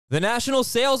The national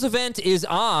sales event is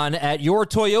on at your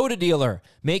Toyota dealer,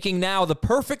 making now the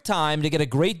perfect time to get a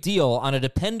great deal on a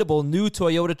dependable new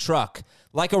Toyota truck.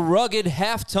 Like a rugged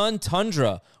half-ton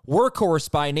Tundra,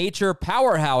 workhorse by nature,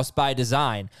 powerhouse by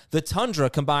design, the Tundra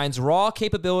combines raw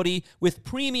capability with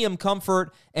premium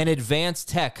comfort and advanced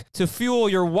tech to fuel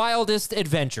your wildest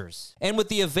adventures. And with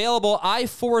the available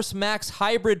iForce Max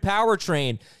hybrid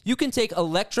powertrain, you can take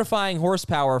electrifying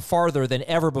horsepower farther than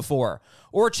ever before.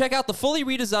 Or check out the fully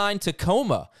redesigned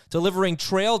Tacoma, delivering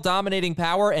trail-dominating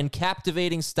power and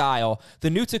captivating style. The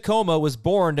new Tacoma was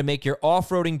born to make your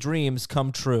off-roading dreams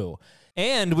come true.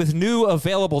 And with new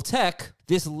available tech,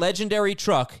 this legendary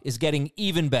truck is getting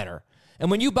even better.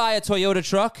 And when you buy a Toyota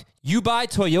truck, you buy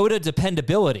Toyota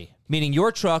dependability, meaning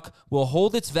your truck will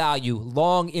hold its value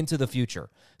long into the future.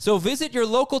 So visit your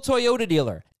local Toyota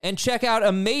dealer and check out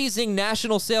amazing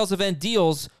national sales event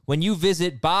deals when you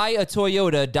visit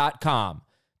buyatoyota.com.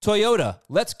 Toyota,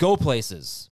 let's go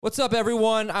places. What's up,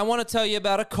 everyone? I want to tell you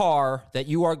about a car that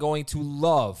you are going to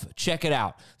love. Check it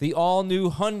out. The all-new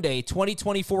Hyundai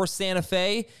 2024 Santa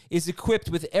Fe is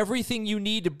equipped with everything you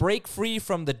need to break free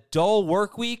from the dull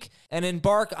work week and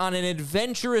embark on an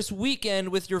adventurous weekend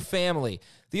with your family.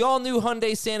 The all-new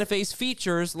Hyundai Santa Fe's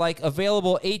features like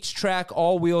available H-Track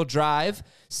all-wheel drive,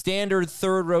 standard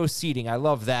third-row seating, I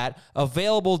love that,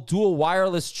 available dual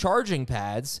wireless charging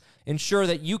pads, ensure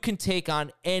that you can take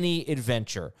on any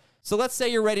adventure. So let's say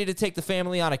you're ready to take the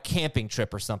family on a camping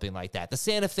trip or something like that. The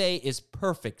Santa Fe is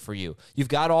perfect for you. You've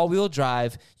got all-wheel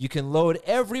drive. You can load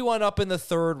everyone up in the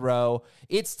third row.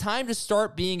 It's time to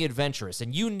start being adventurous,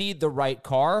 and you need the right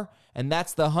car, and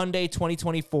that's the Hyundai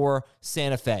 2024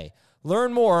 Santa Fe.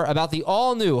 Learn more about the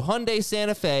all-new Hyundai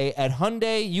Santa Fe at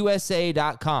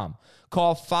HyundaiUSA.com.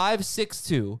 Call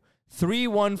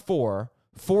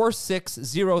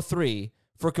 562-314-4603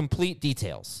 for complete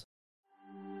details.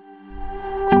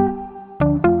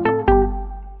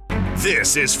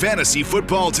 This is Fantasy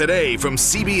Football Today from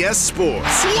CBS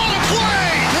Sports. What a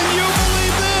play! Can you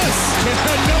believe this?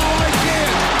 No, I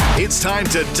can't. It's time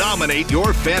to dominate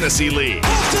your fantasy league.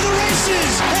 Off to the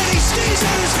races, and he stays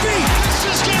on his feet. This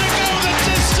is going to go the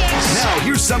distance. Now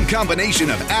here's some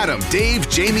combination of Adam, Dave,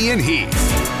 Jamie, and Heath.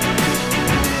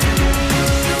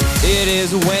 It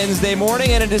is Wednesday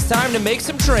morning, and it is time to make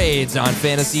some trades on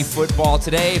Fantasy Football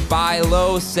Today. Buy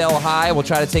low, sell high. We'll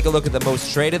try to take a look at the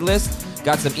most traded list.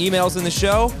 Got some emails in the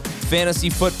show.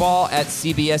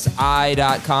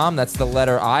 fantasyfootball@cbsi.com. That's the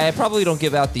letter I. I probably don't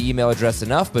give out the email address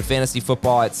enough, but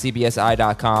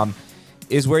fantasyfootball@cbsi.com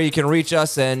is where you can reach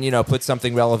us and, put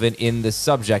something relevant in the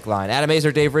subject line. Adam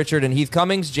Azer, Dave Richard, and Heath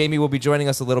Cummings. Jamie will be joining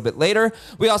us a little bit later.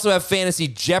 We also have Fantasy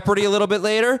Jeopardy a little bit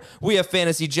later. We have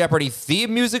Fantasy Jeopardy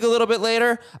theme music a little bit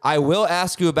later. I will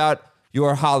ask you about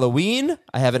your Halloween.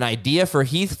 I have an idea for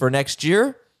Heath for next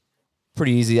year.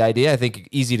 Pretty easy idea. I think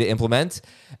easy to implement.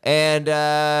 And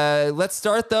let's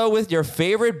start, though, with your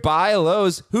favorite buy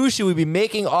lows. Who should we be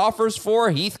making offers for?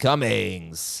 Heath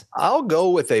Cummings. I'll go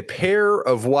with a pair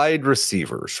of wide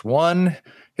receivers. One,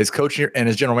 his coach and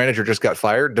his general manager just got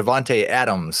fired. Davante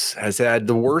Adams has had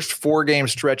the worst 4-game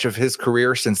stretch of his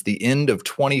career since the end of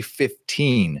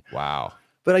 2015. Wow.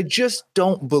 But I just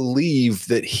don't believe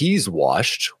that he's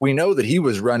washed. We know that he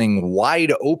was running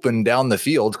wide open down the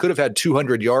field, could have had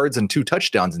 200 yards and 2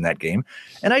 touchdowns in that game.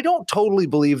 And I don't totally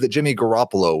believe that Jimmy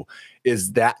Garoppolo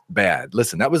is that bad.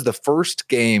 Listen, that was the first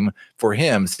game for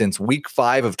him since week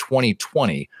 5 of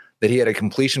 2020 that he had a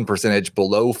completion percentage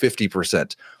below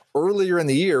 50%. Earlier in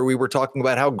the year, we were talking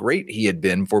about how great he had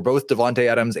been for both Davante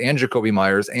Adams and Jacoby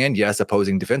Myers and, yes,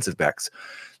 opposing defensive backs.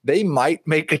 They might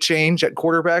make a change at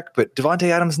quarterback, but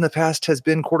Davante Adams in the past has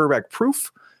been quarterback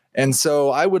proof. And so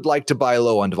I would like to buy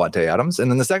low on Davante Adams. And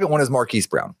then the second one is Marquise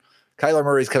Brown. Kyler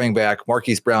Murray's coming back.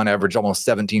 Marquise Brown averaged almost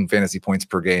 17 fantasy points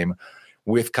per game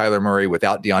with Kyler Murray,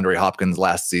 without DeAndre Hopkins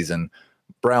last season.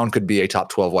 Brown could be a top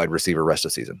 12 wide receiver rest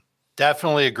of season.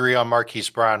 Definitely agree on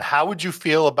Marquise Brown. How would you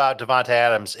feel about Davante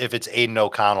Adams if it's Aiden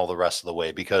O'Connell the rest of the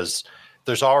way? Because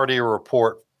there's already a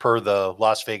report per the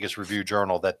Las Vegas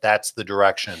Review-Journal that that's the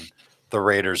direction the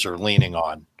Raiders are leaning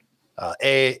on.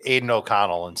 Aiden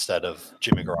O'Connell instead of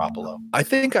Jimmy Garoppolo. I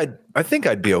think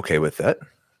I'd be okay with that.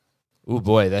 Oh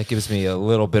boy, that gives me a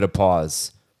little bit of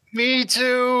pause. Me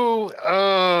too.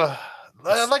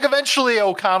 Like eventually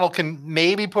O'Connell can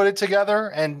maybe put it together,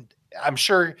 and I'm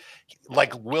sure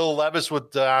like Will Levis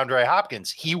with DeAndre Hopkins,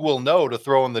 he will know to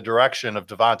throw in the direction of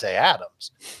Davante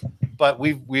Adams. But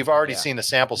we've already seen a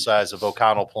sample size of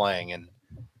O'Connell playing, and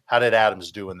how did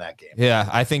Adams do in that game? Yeah,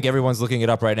 I think everyone's looking it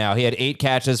up right now. He had 8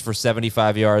 catches for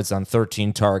 75 yards on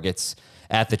 13 targets.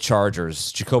 at the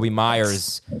Chargers. Jacoby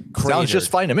Myers cratered. Sounds just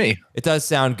fine to me. It does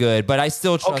sound good, but I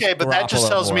still trust Okay, but that just Garoppolo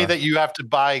tells me more. that you have to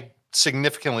buy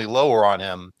significantly lower on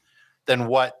him than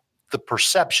what the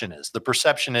perception is. The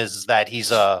perception is that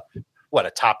he's a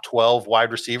top 12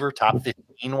 wide receiver, top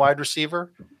 15 wide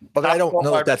receiver. But Top I don't 12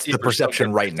 know wide if that's the receivers perception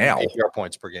don't right get now. PPR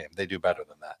points per game. They do better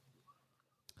than that.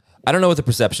 I don't know what the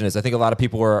perception is. I think a lot of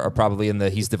people are probably in the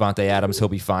he's Davante Adams, he'll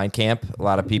be fine camp. A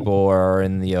lot of people are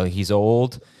in the he's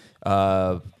old.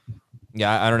 I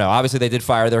don't know. Obviously, they did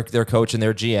fire their coach and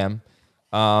their GM.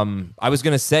 I was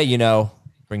going to say,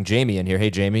 bring Jamie in here. Hey,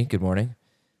 Jamie, good morning.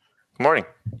 Good morning.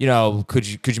 Could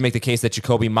you make the case that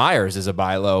Jacoby Myers is a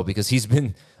buy low because he's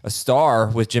been a star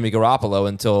with Jimmy Garoppolo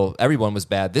until everyone was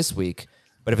bad this week.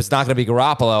 But if it's not going to be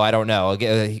Garoppolo, I don't know.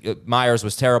 Myers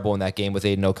was terrible in that game with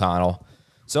Aiden O'Connell.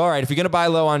 So, all right, if you're going to buy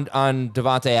low on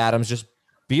Davante Adams, just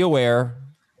be aware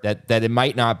that it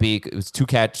might not be. It was two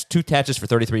catches for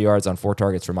 33 yards on 4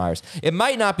 targets for Myers. It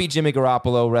might not be Jimmy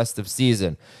Garoppolo rest of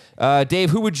season.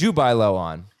 Dave, who would you buy low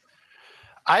on?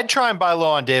 I'd try and buy low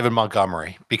on David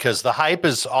Montgomery because the hype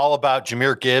is all about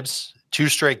Jahmyr Gibbs. 2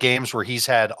 straight games where he's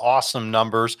had awesome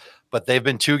numbers, but they've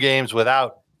been 2 games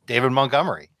without David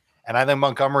Montgomery. And I think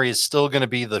Montgomery is still going to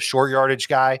be the short yardage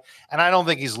guy. And I don't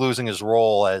think he's losing his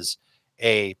role as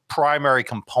a primary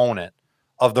component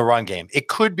of the run game. It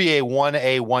could be a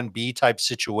 1A, 1B type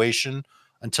situation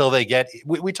until they get,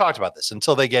 we talked about this,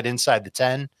 until they get inside the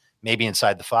 10, maybe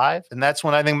inside the 5. And that's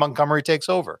when I think Montgomery takes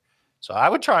over. So I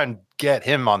would try and get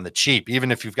him on the cheap,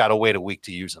 even if you've got to wait a week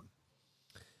to use him.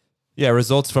 Yeah,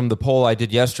 results from the poll I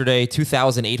did yesterday,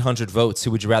 2,800 votes.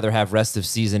 Who would you rather have rest of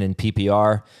season in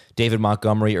PPR? David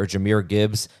Montgomery or Jahmyr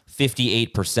Gibbs?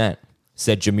 58%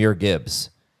 said Jahmyr Gibbs.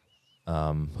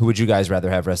 Who would you guys rather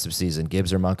have rest of season,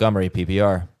 Gibbs or Montgomery,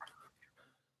 PPR?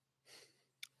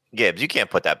 Gibbs, you can't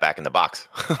put that back in the box.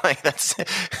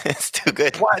 It's too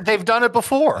good. Well, they've done it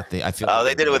before. I feel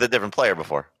They did it with a different player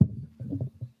before.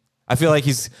 I feel like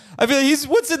he's.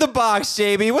 What's in the box,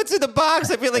 Jamie? What's in the box?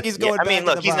 I feel like he's going. Yeah,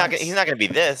 look, he's not going to be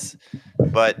this.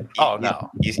 But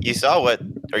you saw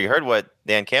you heard what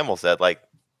Dan Campbell said. Like,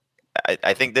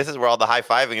 I think this is where all the high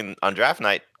fiving on draft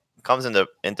night comes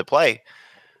into play,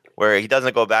 where he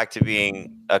doesn't go back to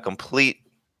being a complete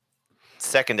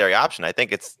secondary option. I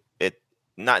think it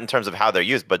not in terms of how they're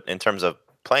used, but in terms of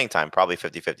playing time, probably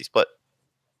 50-50 split.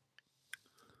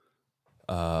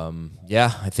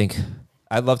 Yeah, I think.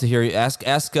 I'd love to hear you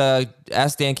ask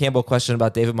Dan Campbell a question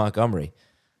about David Montgomery.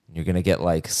 You're gonna get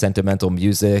like sentimental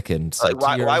music and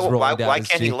why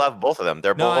can't he love both of them?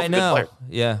 They're both good players.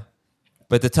 Yeah,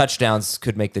 but the touchdowns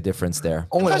could make the difference there.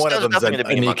 Only one of them's a nothing to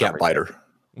beat kneecap biter.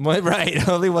 Right,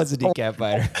 only one's a kneecap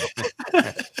biter.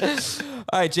 All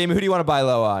right, Jamie, who do you want to buy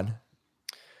low on?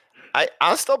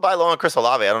 I'll still buy low on Chris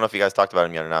Olave. I don't know if you guys talked about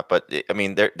him yet or not, but I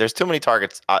mean, there's too many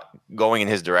targets going in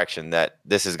his direction that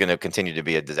this is going to continue to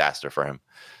be a disaster for him.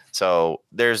 So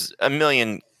there's a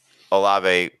million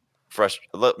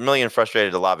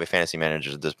frustrated Olave fantasy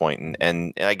managers at this point,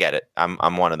 and I get it.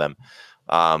 I'm one of them.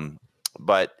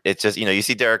 But it's just, you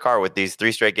see Derek Carr with these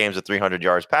 3 straight games of 300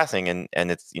 yards passing, and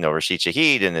it's, Rashid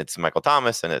Shaheed, and it's Michael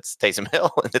Thomas, and it's Taysom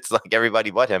Hill, and it's like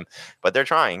everybody but him. But they're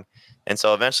trying. And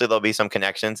so eventually there'll be some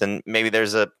connections, and maybe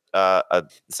there's a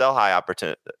sell high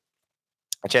opportunity,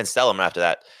 a chance to sell him after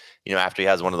that, after he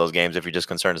has one of those games, if you're just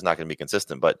concerned it's not going to be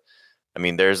consistent. But I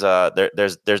mean, there's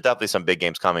definitely some big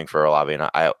games coming for Olave, and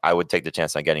I would take the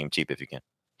chance on getting him cheap if you can.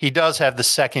 He does have the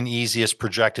second easiest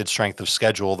projected strength of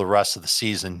schedule the rest of the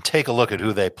season. Take a look at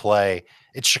who they play.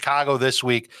 It's Chicago this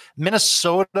week.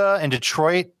 Minnesota and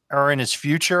Detroit are in his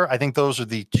future. I think those are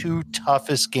the 2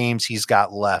 toughest games he's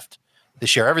got left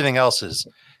this year. Everything else is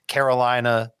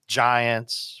Carolina,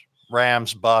 Giants,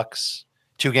 Rams, Bucks,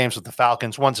 2 games with the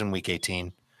Falcons. One's in week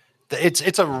 18.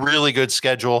 It's a really good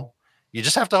schedule. You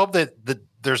just have to hope that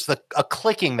there's a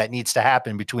clicking that needs to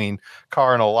happen between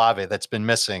Carr and Olave that's been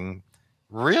missing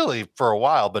really for a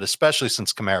while, but especially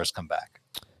since Kamara's come back.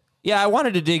 Yeah, I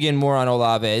wanted to dig in more on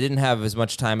Olave. I didn't have as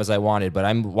much time as I wanted, but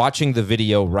I'm watching the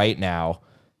video right now.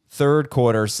 3rd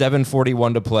quarter,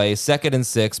 7:41 to play, 2nd and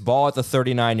 6, ball at the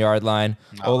 39-yard line.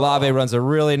 Olave runs a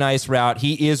really nice route.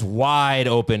 He is wide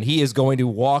open. He is going to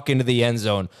walk into the end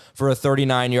zone for a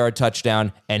 39-yard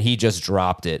touchdown, and he just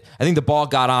dropped it. I think the ball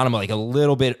got on him like a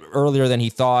little bit earlier than he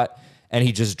thought, and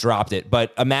he just dropped it.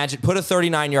 But imagine, put a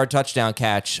 39-yard touchdown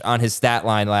catch on his stat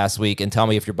line last week and tell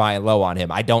me if you're buying low on him.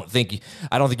 I don't think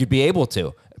you'd be able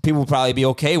to. People would probably be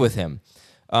okay with him.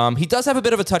 He does have a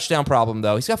bit of a touchdown problem,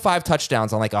 though. He's got 5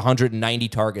 touchdowns on like 190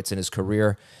 targets in his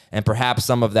career, and perhaps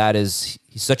some of that is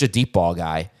he's such a deep ball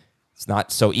guy. It's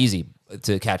not so easy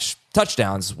to catch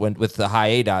touchdowns with the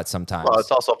high ADOT sometimes. Well,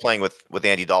 it's also playing with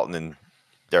Andy Dalton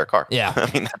Derek Carr. Yeah.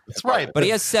 I mean, that's Right. But he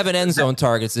has 7 end zone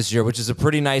targets this year, which is a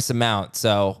pretty nice amount.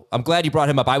 So I'm glad you brought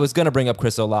him up. I was going to bring up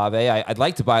Chris Olave. I'd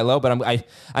like to buy low, but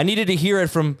I needed to hear it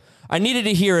from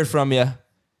you.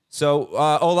 So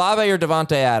Olave or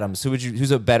Davante Adams,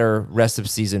 who's a better rest of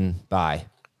season buy?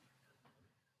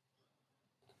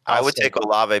 I would take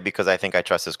Olave because I think I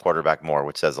trust his quarterback more,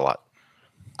 which says a lot.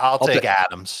 I'll take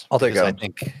Adams. I'll take because Adams. I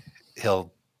think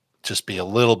he'll just be a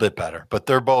little bit better, but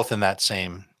they're both in that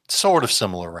same sort of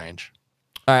similar range.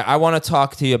 All right, I want to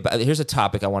talk to you about. Here's a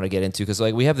topic I want to get into because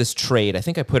we have this trade. I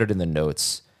think I put it in the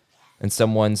notes, and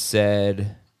someone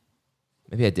said,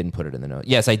 maybe I didn't put it in the notes.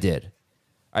 Yes, I did.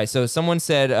 All right, so someone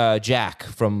said, Jack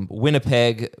from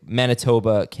Winnipeg,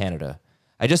 Manitoba, Canada.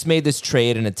 I just made this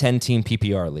trade in a 10-team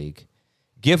PPR league.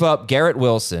 Give up Garrett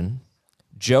Wilson,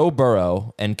 Joe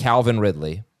Burrow, and Calvin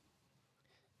Ridley.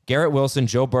 Garrett Wilson,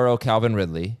 Joe Burrow, Calvin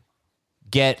Ridley.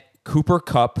 Get Cooper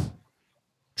Kupp,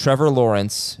 Trevor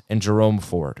Lawrence, and Jerome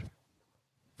Ford.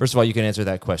 First of all, you can answer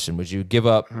that question. Would you give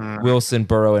up Wilson,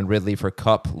 Burrow, and Ridley for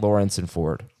Kupp, Lawrence, and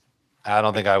Ford? I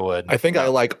don't think I would. I think I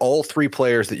like all 3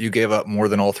 players that you gave up more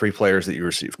than all 3 players that you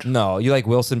received. No, you like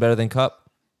Wilson better than Kupp?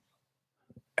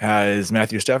 Is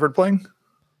Matthew Stafford playing?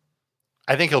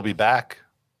 I think he'll be back.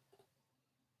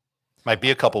 Might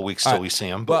be a couple weeks till we see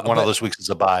him, but one of those weeks is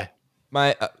a bye.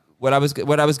 What I was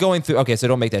going through. Okay, so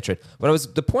don't make that trade.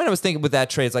 The point I was thinking with that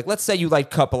trade is let's say you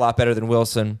liked Kupp a lot better than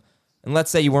Wilson, and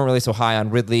let's say you weren't really so high on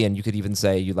Ridley, and you could even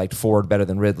say you liked Ford better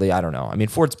than Ridley. I don't know. I mean,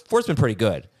 Ford's been pretty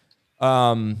good.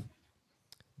 The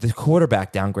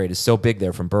quarterback downgrade is so big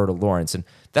there from Burrow to Lawrence, and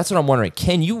that's what I'm wondering.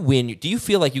 Can you win? Do you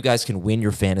feel like you guys can win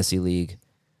your fantasy league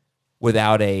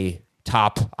without a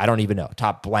top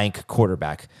blank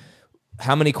quarterback?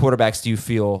 How many quarterbacks do you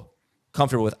feel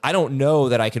comfortable with? I don't know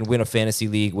that I can win a fantasy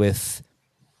league with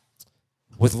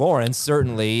Lawrence,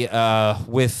 certainly.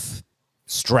 With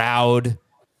Stroud,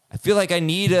 I feel like I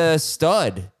need a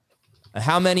stud.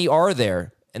 How many are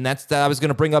there? And I was going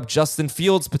to bring up Justin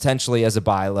Fields potentially as a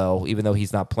buy low, even though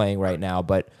he's not playing right now.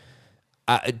 But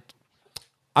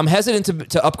I'm hesitant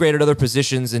to upgrade at other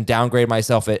positions and downgrade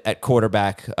myself at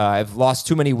quarterback. I've lost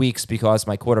too many weeks because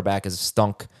my quarterback has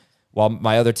stunk. While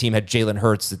my other team had Jalen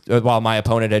Hurts, while my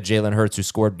opponent had Jalen Hurts, who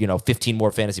scored 15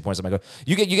 more fantasy points.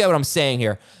 You get what I'm saying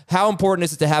here. How important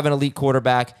is it to have an elite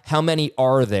quarterback? How many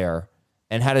are there,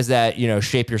 and how does that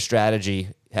shape your strategy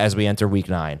as we enter Week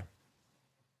 9?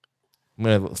 I'm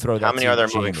going to throw that. How many are there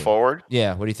moving forward?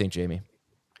 Yeah, what do you think, Jamie?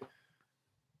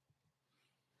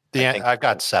 I've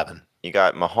got 7. You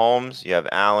got Mahomes, you have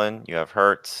Allen, you have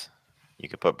Hurts. You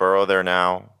could put Burrow there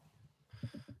now.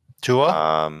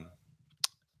 Tua?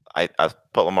 I've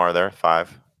put Lamar there,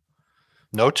 5.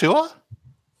 No Tua?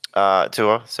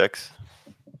 Tua, 6.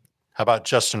 How about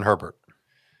Justin Herbert?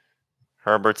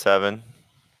 Herbert, 7.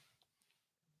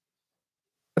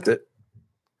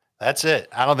 That's it.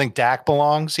 I don't think Dak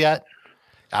belongs yet.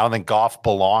 I don't think Goff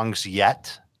belongs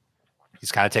yet.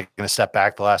 He's kind of taken a step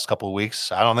back the last couple of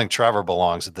weeks. I don't think Trevor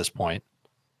belongs at this point.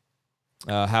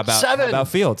 How about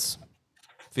Fields?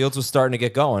 Fields was starting to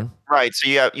get going. Right. So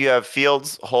you have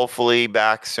Fields hopefully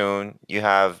back soon. You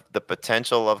have the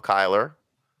potential of Kyler.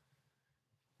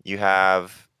 You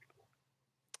have,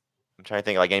 I'm trying to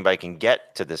think anybody can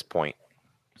get to this point.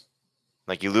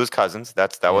 You lose Cousins.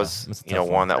 That was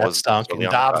one that was stunk.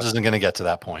 Dobbs isn't going to get to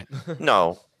that point.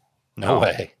 No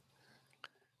way.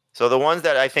 So the ones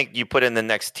that I think you put in the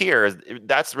next tier,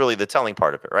 that's really the telling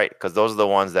part of it, right? Because those are the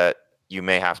ones that you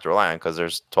may have to rely on because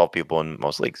there's 12 people in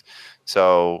most leagues.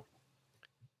 So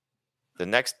the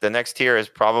next tier is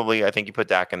probably, I think you put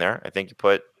Dak in there. I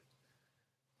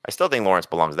still think Lawrence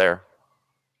belongs there.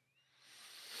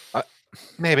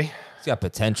 Maybe. He's got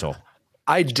potential.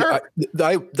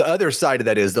 The other side of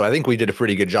that is, though, I think we did a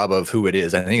pretty good job of who it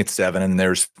is. I think it's 7, and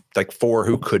there's 4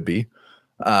 who could be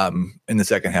in the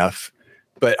second half.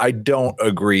 But I don't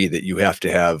agree that you have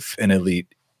to have an elite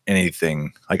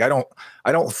anything. I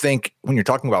don't think when you're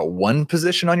talking about one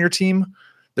position on your team,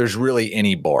 there's really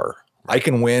any bar. I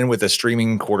can win with a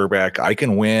streaming quarterback. I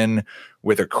can win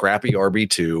with a crappy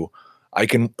RB2.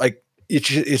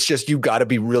 It's just you've got to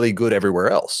be really good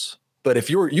everywhere else. But if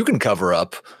you can cover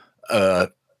up a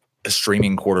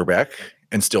streaming quarterback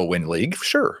and still win league,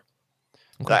 sure.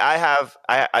 Okay.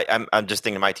 I'm just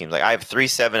thinking of my teams. I have 3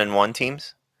 7-1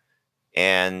 teams,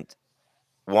 and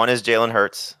one is Jalen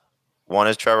Hurts, one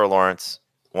is Trevor Lawrence,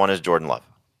 one is Jordan Love.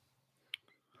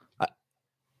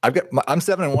 I'm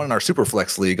 7-1 in our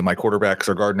Superflex league, and my quarterbacks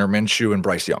are Gardner Minshew and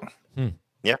Bryce Young.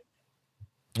 Yeah.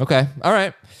 Okay. All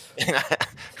right.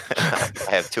 I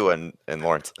have 2 in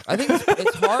Lawrence. I think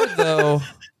it's hard though.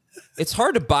 It's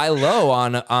hard to buy low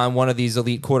on one of these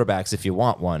elite quarterbacks if you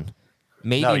want one.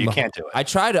 Maybe No, you can't do it. I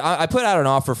tried. I put out an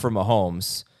offer for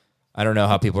Mahomes. I don't know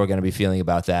how people are going to be feeling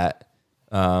about that.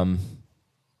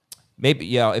 Maybe,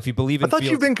 yeah, if you believe in I thought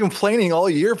you've been complaining all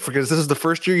year because this is the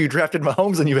first year you drafted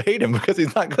Mahomes and you hate him because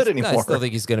he's not good anymore. I still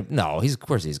think he's going to. No, of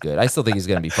course he's good. I still think he's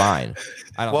going to be fine.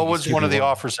 What was one of the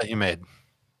offers that you made?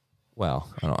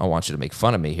 Well, I want you to make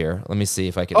fun of me here. Let me see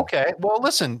if I can. Okay. Well,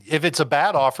 listen, if it's a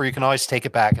bad offer, you can always take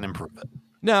it back and improve it.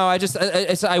 No,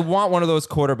 I want one of those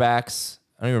quarterbacks.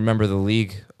 I don't even remember the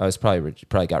league. I was probably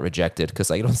got rejected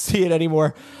because I don't see it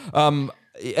anymore.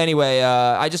 Anyway,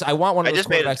 I want one of those. I just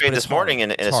made a trade this morning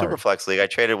in a Superflex league. I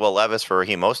traded Will Levis for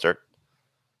Raheem Mostert.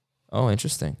 Oh,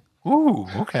 interesting. Ooh,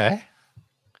 okay.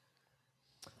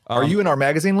 Are you in our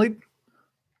magazine league?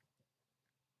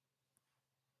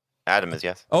 Adam is,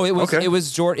 yes. Oh, it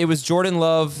was Jordan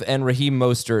Love and Raheem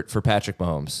Mostert for Patrick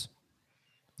Mahomes.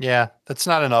 Yeah, that's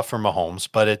not enough for Mahomes,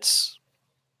 but it's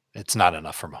not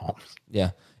enough for Mahomes.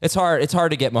 Yeah. It's hard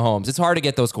to get Mahomes. It's hard to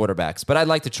get those quarterbacks, but I'd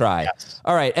like to try. Yes.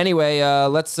 All right. Anyway,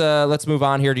 let's move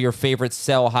on here to your favorite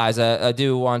sell highs. I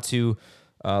do want to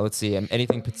let's see,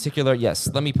 anything particular? Yes.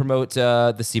 Let me promote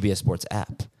the CBS Sports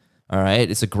app. All right.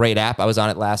 It's a great app. I was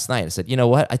on it last night. I said, you know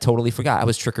what? I totally forgot. I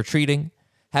was trick-or-treating,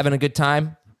 having a good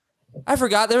time. I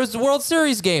forgot there was the World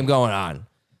Series game going on.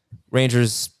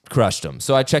 Rangers crushed them.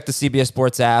 So I checked the CBS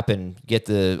Sports app and get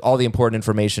all the important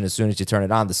information as soon as you turn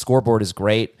it on. The scoreboard is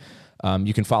great.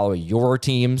 You can follow your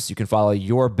teams. You can follow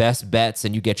your best bets,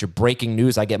 and you get your breaking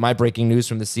news. I get my breaking news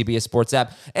from the CBS Sports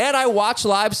app, and I watch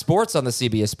live sports on the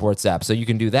CBS Sports app. So you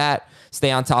can do that.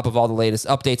 Stay on top of all the latest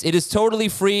updates. It is totally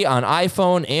free on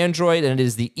iPhone, Android, and it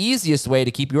is the easiest way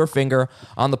to keep your finger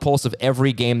on the pulse of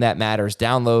every game that matters.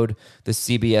 Download the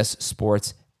CBS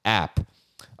Sports app.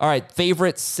 All right,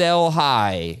 favorite sell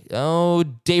high. Oh,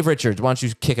 Dave Richards, why don't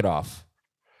you kick it off?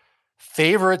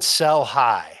 Favorite sell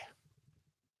high.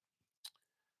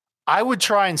 I would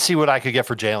try and see what I could get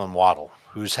for Jalen Waddle,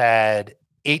 who's had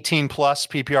 18 plus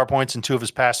PPR points in 2 of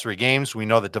his past 3 games. We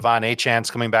know that Davante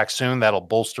Etienne's coming back soon. That'll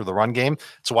bolster the run game.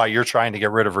 That's why you're trying to get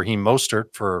rid of Raheem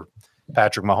Mostert for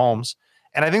Patrick Mahomes.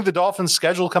 And I think the Dolphins'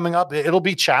 schedule coming up, it'll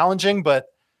be challenging, but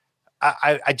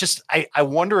I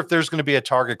wonder if there's going to be a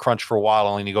target crunch for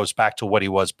Waddle and he goes back to what he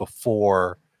was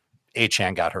before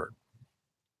Etienne got hurt.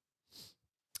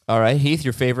 All right, Heath,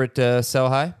 your favorite sell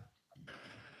high?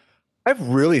 I've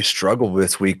really struggled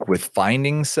this week with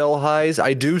finding sell highs.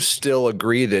 I do still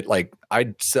agree that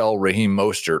I'd sell Raheem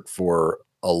Mostert for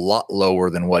a lot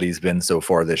lower than what he's been so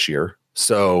far this year.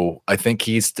 So I think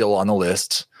he's still on the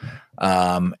list.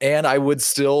 And I would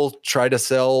still try to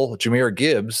sell Jahmyr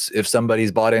Gibbs if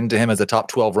somebody's bought into him as a top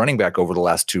 12 running back over the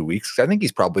last 2 weeks. I think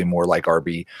he's probably more like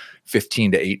RB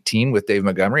 15 to 18 with Dave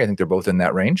Montgomery. I think they're both in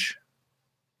that range.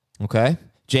 Okay.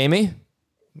 Jamie?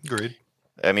 Agreed.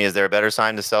 I mean, is there a better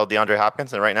sign to sell DeAndre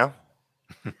Hopkins than right now?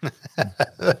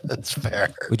 That's fair.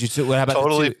 Would you? What about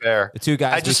totally fair? The 2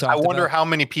 guys. I wonder how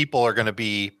many people are going to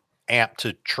be amped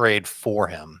to trade for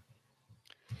him.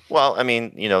 Well, I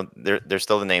mean, there's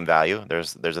still the name value.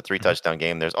 There's a 3 touchdown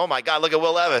game. There's, oh my God, look at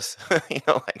Will Levis.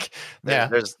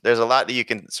 There's a lot that you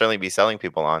can certainly be selling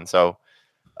people on. So,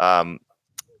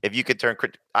 if you could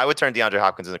I would turn DeAndre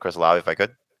Hopkins into Chris Olave if I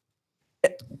could.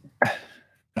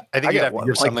 I think you'd have to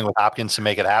do something with Hopkins to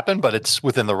make it happen, but it's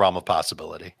within the realm of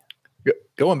possibility.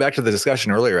 Going back to the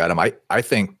discussion earlier, Adam, I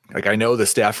think I know the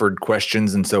Stafford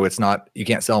questions, and so it's not, you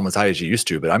can't sell them as high as you used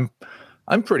to, but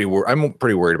I'm pretty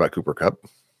worried about Cooper Kupp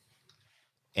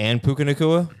and Puka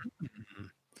Nacua.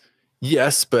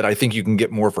 Yes, but I think you can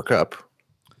get more for Kupp.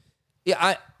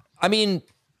 Yeah, I mean,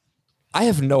 I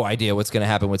have no idea what's going to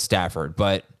happen with Stafford,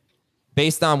 but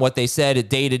based on what they said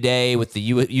day to day with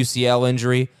the UCL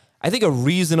injury, I think a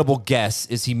reasonable guess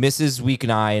is he misses week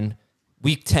 9,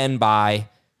 week 10 bye,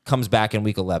 comes back in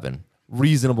week 11.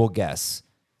 Reasonable guess.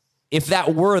 If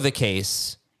that were the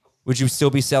case, would you still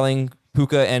be selling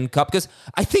Puka and Kupp? Because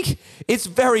I think it's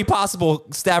very possible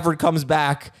Stafford comes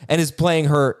back and is playing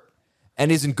hurt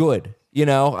and isn't good.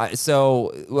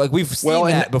 So we've seen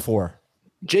that before.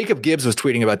 Jacob Gibbs was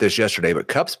tweeting about this yesterday, but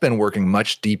Kupp's been working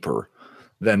much deeper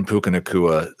than Puka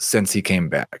Nacua since he came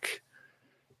back.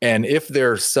 And if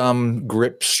there's some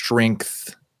grip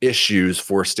strength issues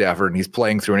for Stafford and he's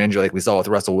playing through an injury like we saw with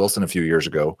Russell Wilson a few years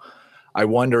ago, I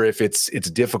wonder if it's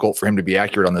difficult for him to be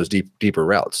accurate on those deeper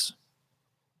routes.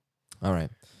 All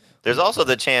right. There's also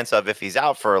the chance of if he's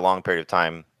out for a long period of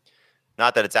time,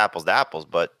 not that it's apples to apples,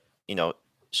 but,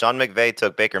 Sean McVay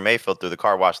took Baker Mayfield through the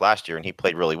car wash last year and he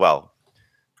played really well.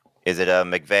 Is it a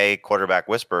McVay quarterback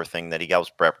whisperer thing that he got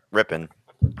ripping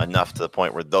enough to the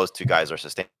point where those 2 guys are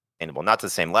sustainable? Not to the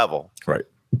same level, right?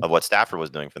 of what Stafford was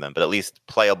doing for them, but at least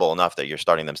playable enough that you're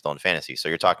starting them still in fantasy. So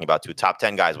you're talking about 2 top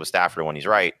 10 guys with Stafford when he's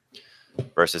right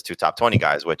versus 2 top 20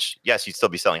 guys, which, yes, you'd still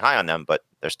be selling high on them, but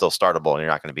they're still startable and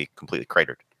you're not going to be completely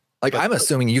cratered. Like, I'm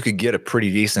assuming you could get a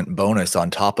pretty decent bonus on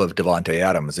top of Davante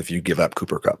Adams if you give up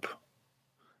Cooper Kupp.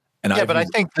 And but I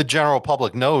think the general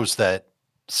public knows that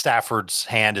Stafford's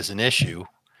hand is an issue.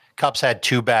 Kupp's had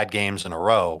 2 bad games in a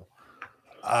row.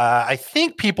 I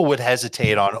think people would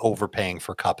hesitate on overpaying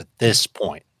for Kupp at this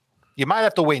point. You might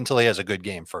have to wait until he has a good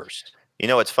game first. You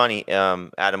know, it's funny,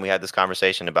 Adam, we had this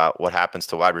conversation about what happens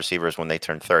to wide receivers when they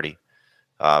turn 30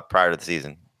 prior to the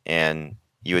season. And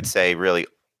you would say really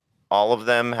all of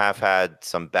them have had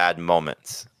some bad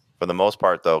moments. For the most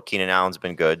part, though, Keenan Allen's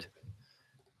been good.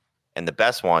 And the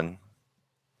best one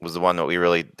was the one that we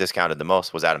really discounted the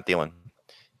most was Adam Thielen.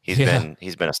 He's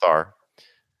been a star.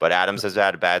 But Adams has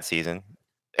had a bad season.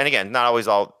 And again, not always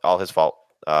all his fault.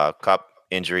 Kupp,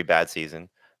 injury, bad season.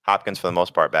 Hopkins, for the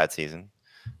most part, bad season.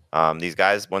 These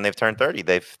guys, when they've turned 30,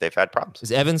 they've had problems.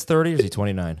 Is Evans 30 or is he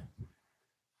 29?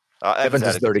 Evans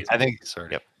is 30. I think he's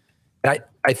 30. Yep.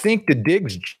 I think the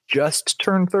Diggs just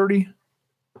turned 30.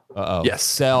 Uh-oh. Yes.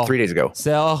 Sell. 3 days ago.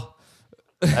 Sell.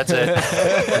 That's it.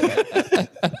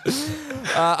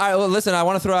 All right. Well, listen, I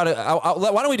want to throw out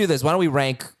why don't we do this? Why don't we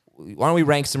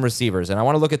rank some receivers? And I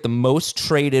want to look at the most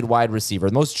traded wide receiver,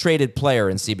 the most traded player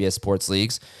in CBS Sports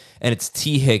Leagues, and it's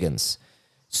T. Higgins.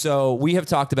 So we have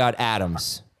talked about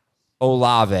Adams,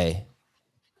 Olave,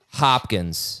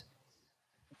 Hopkins.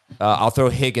 I'll throw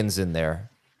Higgins in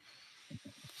there.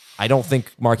 I don't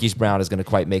think Marquise Brown is going to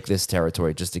quite make this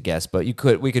territory, just a guess, but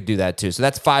we could do that too. So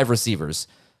that's 5 receivers.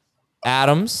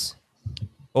 Adams,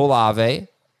 Olave,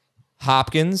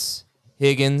 Hopkins,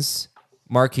 Higgins,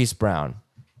 Marquise Brown.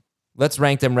 Let's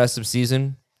rank them rest of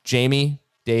season. Jamie,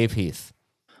 Dave, Heath.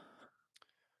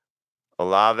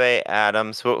 Olave,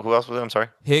 Adams. Who else was it? I'm sorry.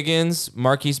 Higgins,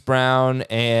 Marquise Brown,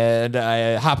 and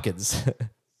Hopkins.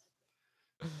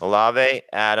 Olave,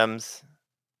 Adams,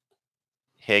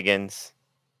 Higgins,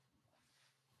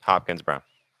 Hopkins, Brown.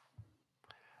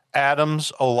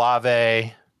 Adams,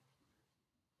 Olave,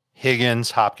 Higgins,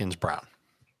 Hopkins, Brown.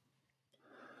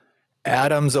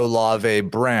 Adams, Olave,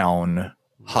 Brown,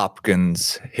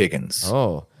 Hopkins, Higgins.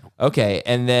 Oh, okay.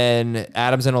 And then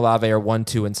Adams and Olave are 1,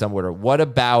 2 in some order. What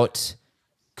about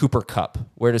Cooper Kupp?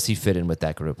 Where does he fit in with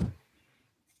that group?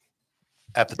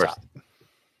 At the top.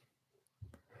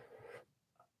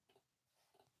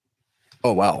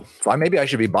 Oh, wow. So maybe I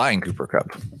should be buying Cooper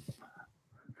Kupp.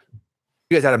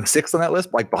 You guys had him 6th on that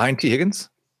list, like behind T. Higgins?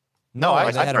 No,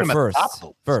 I had put him him first. at the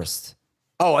top. First.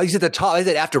 Oh, he's at the top. I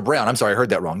said after Brown. I'm sorry, I heard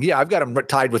that wrong. Yeah, I've got him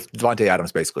tied with Davante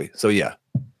Adams, basically. So, yeah,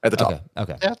 at the top.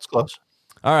 Okay. Yeah, it's close.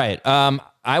 All right.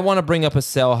 I want to bring up a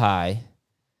sell high.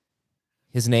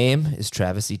 His name is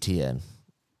Travis Etienne.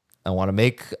 I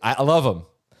love him,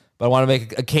 but I want to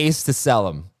make a case to sell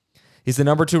him. He's the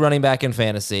number 2 running back in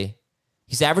fantasy.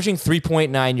 He's averaging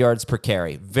 3.9 yards per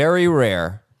carry. Very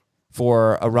rare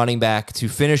for a running back to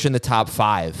finish in the top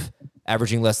 5,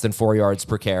 averaging less than 4 yards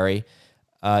per carry.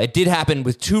 It did happen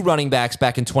with 2 running backs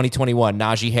back in 2021,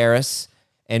 Najee Harris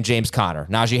and James Conner.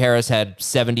 Najee Harris had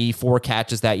 74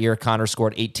 catches that year. Conner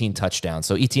scored 18 touchdowns.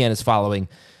 So Etienne is following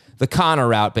the Conner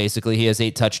route, basically. He has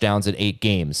 8 touchdowns in 8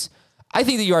 games. I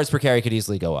think the yards per carry could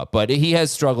easily go up, but he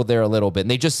has struggled there a little bit.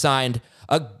 And they just signed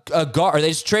a guard. They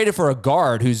just traded for a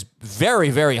guard who's very,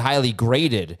 very highly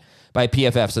graded by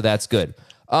PFF, so that's good.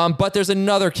 But there's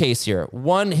another case here.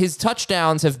 One, his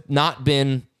touchdowns have not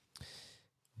been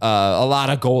a lot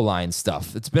of goal line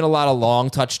stuff. It's been a lot of long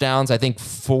touchdowns. I think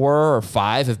 4 or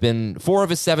 5 have been, 4 of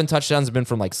his 7 touchdowns have been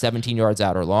from like 17 yards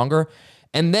out or longer.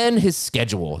 And then his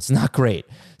schedule, it's not great.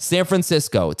 San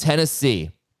Francisco,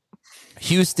 Tennessee,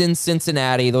 Houston,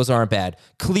 Cincinnati, those aren't bad.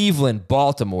 Cleveland,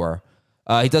 Baltimore.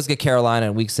 He does get Carolina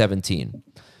in week 17.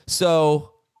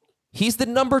 So he's the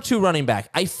number 2 running back.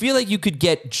 I feel like you could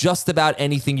get just about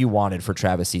anything you wanted for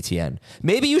Travis Etienne.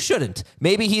 Maybe you shouldn't.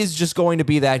 Maybe he's just going to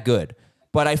be that good.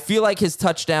 But I feel like his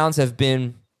touchdowns have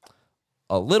been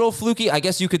a little fluky. I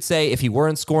guess you could say if he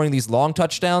weren't scoring these long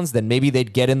touchdowns, then maybe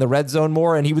they'd get in the red zone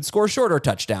more and he would score shorter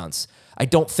touchdowns. I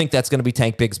don't think that's going to be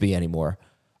Tank Bigsby anymore.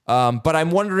 But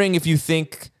I'm wondering if you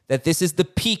think that this is the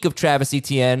peak of Travis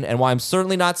Etienne, and why I'm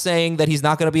certainly not saying that he's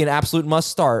not going to be an absolute must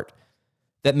start,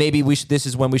 that maybe this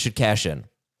is when we should cash in.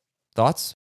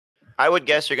 Thoughts? I would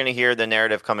guess you're going to hear the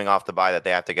narrative coming off the bye that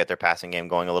they have to get their passing game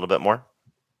going a little bit more.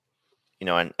 You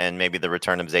know, and maybe the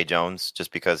return of Zay Jones,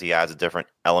 just because he adds a different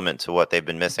element to what they've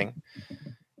been missing,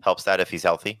 helps that if he's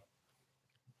healthy.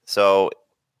 So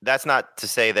that's not to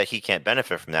say that he can't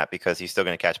benefit from that, because he's still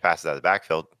going to catch passes out of the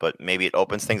backfield, but maybe it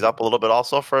opens things up a little bit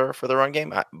also for the run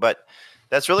game. But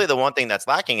that's really the one thing that's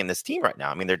lacking in this team right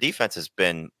now. I mean, their defense has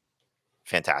been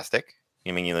fantastic.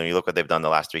 I mean, you look what they've done the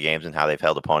last 3 games and how they've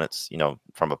held opponents,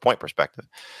 from a point perspective.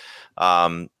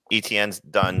 Etienne's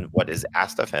done what is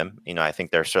asked of him. I think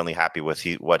they're certainly happy with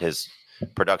what his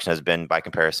production has been by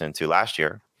comparison to last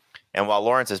year. And while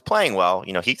Lawrence is playing well,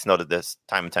 Heath's noted this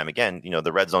time and time again,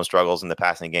 the red zone struggles in the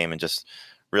passing game and just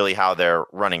really how they're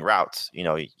running routes.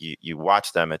 You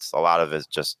watch them, it's a lot of it's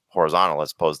just horizontal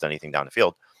as opposed to anything down the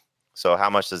field. So how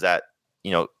much does that,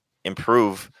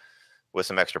 improve with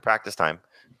some extra practice time?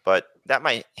 But that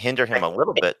might hinder him a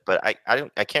little bit, but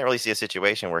I can't really see a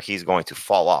situation where he's going to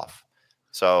fall off.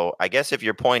 So I guess if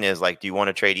your point is do you want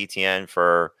to trade Etienne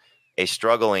for a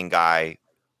struggling guy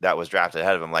that was drafted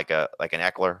ahead of him, like an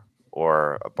Eckler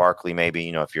or a Barkley, maybe,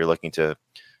 if you're looking to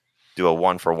do a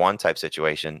 1-for-1 type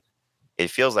situation, it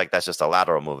feels like that's just a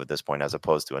lateral move at this point as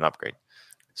opposed to an upgrade.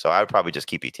 So I would probably just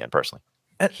keep Etienne personally.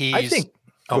 I think.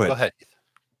 Go ahead.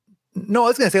 No, I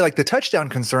was going to say the touchdown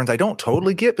concerns I don't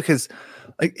totally get because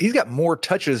he's got more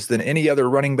touches than any other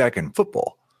running back in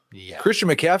football. Yeah. Christian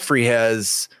McCaffrey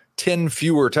has 10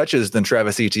 fewer touches than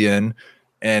Travis Etienne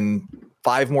and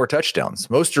 5 more touchdowns.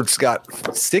 Mostert's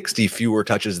got 60 fewer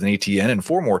touches than Etienne and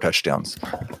 4 more touchdowns.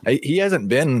 He hasn't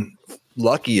been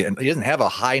lucky, and he doesn't have a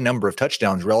high number of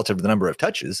touchdowns relative to the number of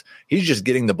touches. He's just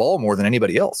getting the ball more than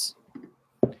anybody else.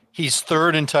 He's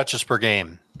 3rd in touches per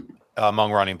game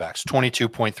among running backs,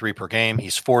 22.3 per game.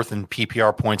 He's 4th in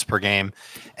PPR points per game.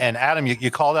 And Adam, you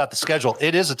called out the schedule.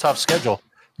 It is a tough schedule.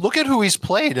 Look at who he's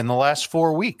played in the last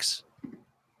 4 weeks.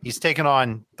 He's taken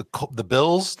on the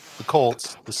Bills, the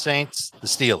Colts, the Saints, the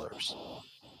Steelers.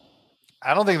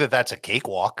 I don't think that's a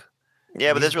cakewalk.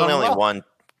 Yeah, but there's really only one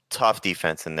tough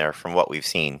defense in there from what we've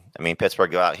seen. I mean,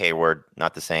 Pittsburgh without Hayward,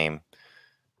 not the same.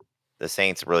 The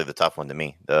Saints are really the tough one to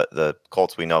me. The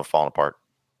Colts we know have fallen apart.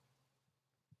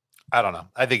 I don't know.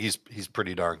 I think he's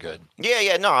pretty darn good.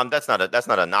 Yeah. No, that's not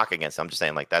a knock against him. I'm just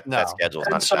saying that schedule's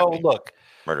not. So look,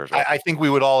 murders. I think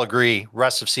we would all agree.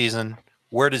 Rest of season,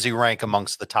 where does he rank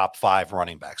amongst the top 5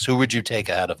 running backs? Who would you take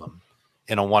ahead of him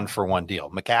in a 1-for-1 deal?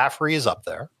 McCaffrey is up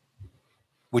there.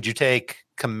 Would you take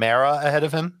Kamara ahead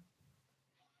of him?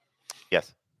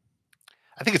 Yes.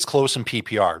 I think it's close in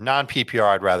PPR. Non-PPR,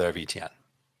 I'd rather have Etienne.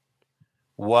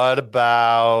 What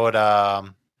about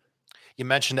you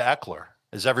mentioned Eckler?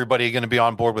 Is everybody going to be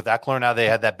on board with Eckler now they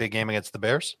had that big game against the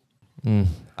Bears?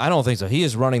 I don't think so. He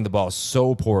is running the ball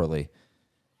so poorly.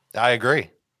 I agree.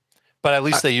 But at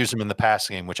least they use him in the pass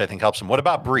game, which I think helps him. What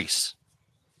about Brees?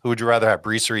 Who would you rather have,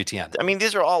 Brees or Etienne? I mean,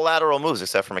 these are all lateral moves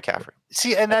except for McCaffrey.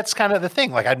 See, and that's kind of the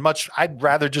thing. I'd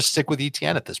rather just stick with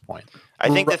Etienne at this point. I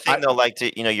think the thing though,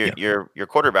 your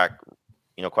quarterback,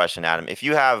 question, Adam, if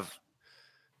you have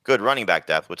good running back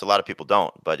depth, which a lot of people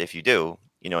don't, but if you do,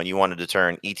 and you wanted to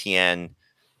turn Etienne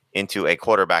into a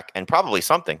quarterback and probably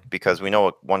something, because we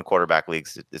know one quarterback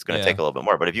leagues is going to take a little bit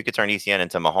more. But if you could turn Etienne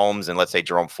into Mahomes and let's say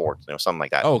Jerome Ford, something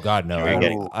like that. Oh God, no!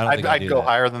 I'd go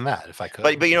higher than that if I could.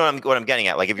 But you know what I'm getting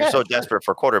at. Like if you're so desperate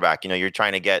for quarterback, you're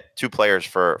trying to get 2 players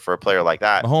for a player like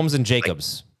that. Mahomes and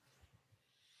Jacobs.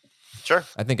 Sure,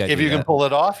 I think if you can pull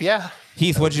it off, yeah.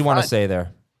 Heath, what did you want to say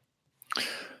there?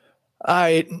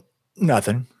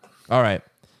 Nothing. All right.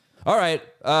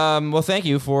 Well, thank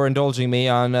you for indulging me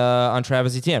on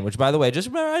Travis Etienne, which, by the way, just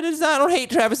remember, I don't hate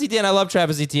Travis Etienne. I love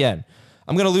Travis Etienne.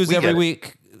 I'm going to lose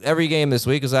every game this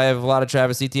week because I have a lot of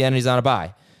Travis Etienne and he's on a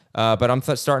bye. But I'm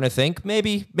starting to think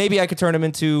maybe I could turn him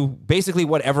into basically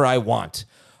whatever I want.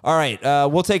 All right,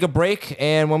 we'll take a break,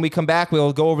 and when we come back,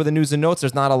 we'll go over the news and notes.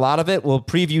 There's not a lot of it. We'll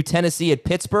preview Tennessee at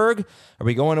Pittsburgh. Are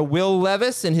we going to Will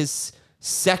Levis in his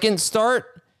second start?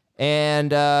 And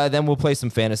then we'll play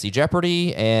some Fantasy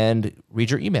Jeopardy and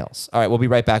read your emails. All right, we'll be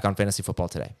right back on Fantasy Football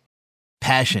Today.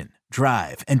 Passion,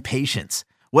 drive, and patience.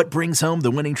 What brings home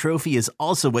the winning trophy is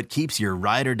also what keeps your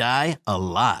ride or die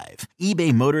alive.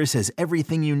 eBay Motors has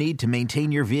everything you need to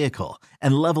maintain your vehicle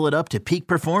and level it up to peak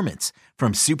performance,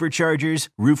 from superchargers,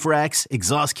 roof racks,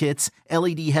 exhaust kits,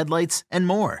 LED headlights, and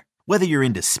more. Whether you're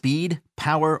into speed,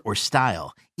 power, or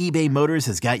style, eBay Motors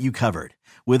has got you covered.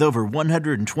 With over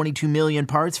 122 million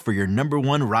parts for your number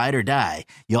one ride or die,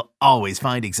 you'll always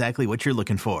find exactly what you're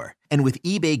looking for. And with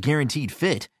eBay Guaranteed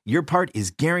Fit, your part is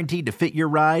guaranteed to fit your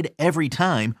ride every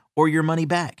time or your money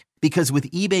back. Because with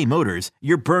eBay Motors,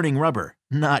 you're burning rubber,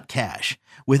 not cash.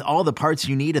 With all the parts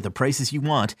you need at the prices you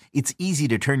want, it's easy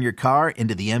to turn your car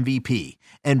into the MVP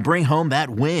and bring home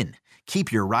that win.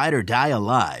 Keep your ride or die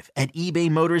alive at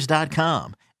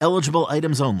ebaymotors.com. Eligible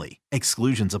items only.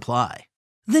 Exclusions apply.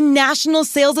 The national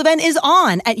sales event is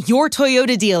on at your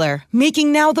Toyota dealer,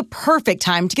 making now the perfect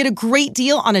time to get a great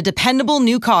deal on a dependable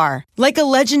new car. Like a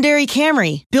legendary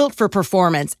Camry, built for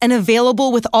performance and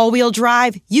available with all-wheel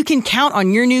drive, you can count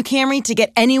on your new Camry to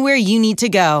get anywhere you need to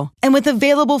go. And with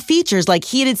available features like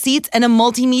heated seats and a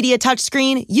multimedia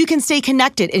touchscreen, you can stay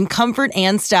connected in comfort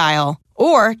and style.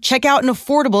 Or check out an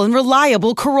affordable and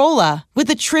reliable Corolla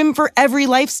with a trim for every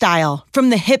lifestyle,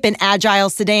 from the hip and agile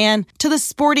sedan to the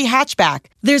sporty hatchback.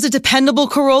 There's a dependable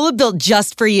Corolla built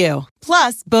just for you.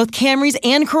 Plus, both Camrys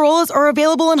and Corollas are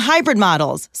available in hybrid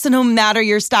models, so no matter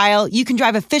your style, you can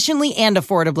drive efficiently and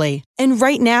affordably. And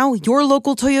right now, your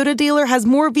local Toyota dealer has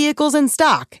more vehicles in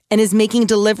stock and is making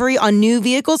delivery on new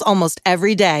vehicles almost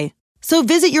every day. So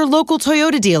visit your local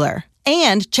Toyota dealer.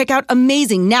 And check out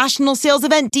amazing national sales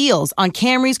event deals on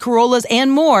Camrys, Corollas,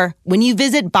 and more when you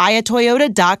visit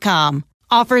buyatoyota.com.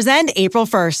 Offers end April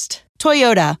 1st.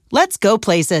 Toyota, let's go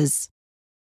places.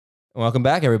 Welcome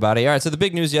back, everybody. All right, so the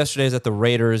big news yesterday is that the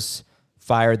Raiders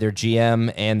fired their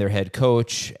GM and their head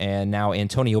coach, and now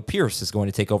Antonio Pierce is going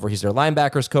to take over. He's their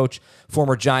linebackers coach,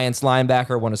 former Giants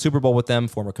linebacker, won a Super Bowl with them,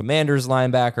 former Commanders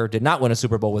linebacker, did not win a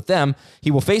Super Bowl with them.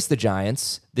 He will face the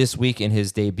Giants this week in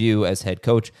his debut as head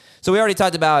coach. So we already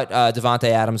talked about Davante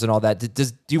Adams and all that.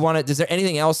 Is there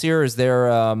anything else here? Is there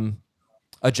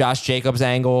a Josh Jacobs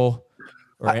angle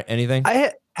or anything?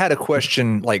 I had a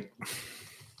question, like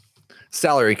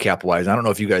salary cap wise. I don't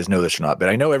know if you guys know this or not, but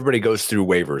I know everybody goes through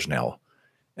waivers now.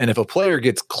 And if a player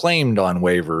gets claimed on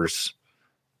waivers,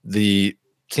 the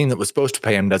team that was supposed to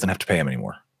pay him doesn't have to pay him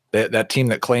anymore. That team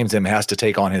that claims him has to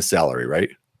take on his salary, right?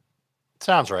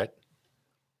 Sounds right.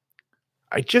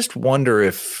 I just wonder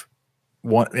if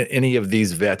any of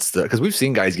these vets, because we've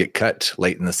seen guys get cut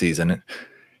late in the season,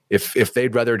 if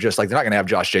they'd rather just, like, they're not going to have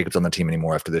Josh Jacobs on the team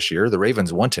anymore after this year. The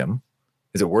Ravens want him.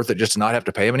 Is it worth it just to not have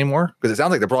to pay him anymore? Because it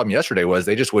sounds like the problem yesterday was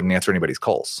they just wouldn't answer anybody's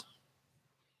calls.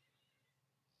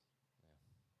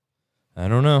 I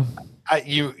don't know.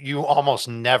 You almost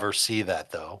never see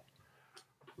that, though.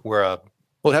 Well,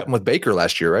 it happened with Baker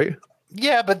last year, right?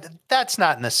 Yeah, but that's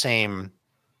not in the same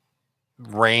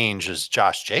range as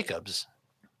Josh Jacobs.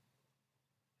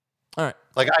 All right.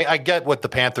 Like, I get what the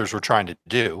Panthers were trying to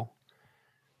do.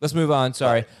 Let's move on.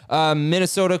 Sorry.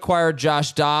 Minnesota acquired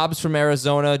Josh Dobbs from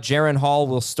Arizona. Jaron Hall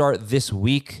will start this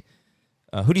week.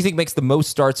 Who do you think makes the most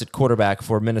starts at quarterback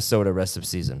for Minnesota rest of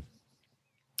season?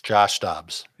 Josh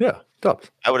Dobbs. Yeah, Dobbs.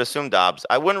 I would assume Dobbs.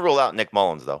 I wouldn't rule out Nick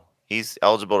Mullins, though. He's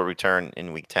eligible to return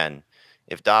in week 10.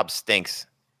 If Dobbs stinks,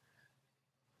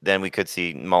 then we could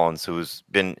see Mullins, who's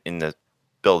been in the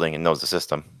building and knows the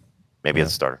system, maybe as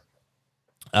a starter.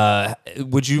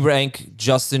 Would you rank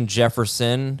Justin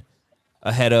Jefferson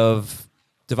ahead of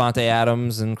Davante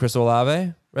Adams and Chris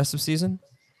Olave rest of season?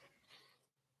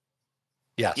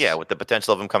 Yes. Yeah, with the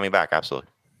potential of him coming back, absolutely.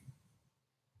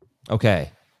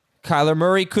 Okay. Kyler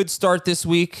Murray could start this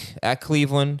week at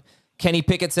Cleveland. Kenny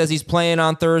Pickett says he's playing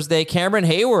on Thursday. Cameron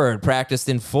Hayward practiced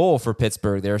in full for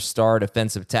Pittsburgh, their star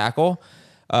defensive tackle.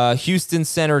 Houston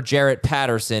center Jarrett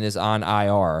Patterson is on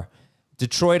IR.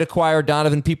 Detroit acquired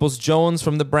Donovan Peoples-Jones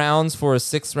from the Browns for a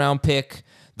 6th-round pick.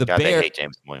 They hate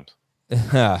James Williams.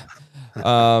 I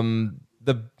don't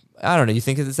know. You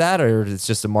think it's that, or it's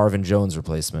just a Marvin Jones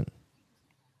replacement?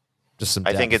 Just some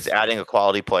depth. I think it's adding a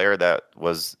quality player that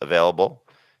was available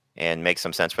and makes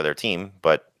some sense for their team.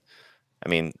 But I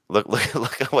mean, look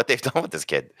at what they've done with this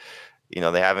kid. You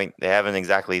know, they haven't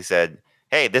exactly said,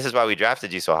 "Hey, this is why we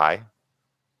drafted you so high."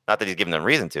 Not that he's given them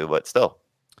reason to, but still.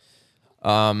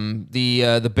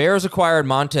 The Bears acquired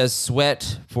Montez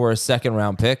Sweat for a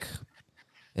 2nd-round pick.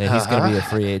 And he's going to be a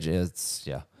free agent.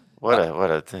 What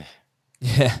a thing.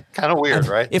 Yeah. Kind of weird,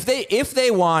 right? If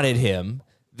they wanted him,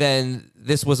 then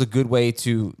this was a good way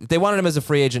to. If they wanted him as a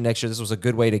free agent next year, this was a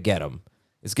good way to get him.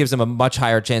 This gives them a much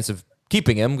higher chance of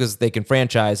keeping him because they can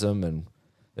franchise him, and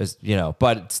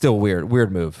but it's still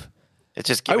weird move. It's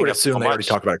just I would assume they already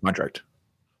talked about a contract.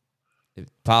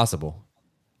 Possible.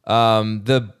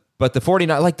 But the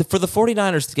 49ers, for the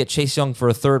 49ers to get Chase Young for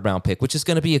a 3rd-round pick, which is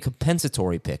going to be a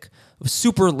compensatory pick, a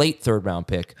super late 3rd-round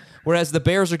pick, whereas the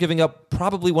Bears are giving up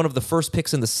probably one of the first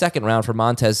picks in the 2nd round for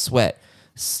Montez Sweat.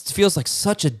 It feels like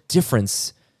such a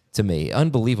difference to me.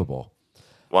 Unbelievable.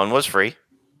 One was free,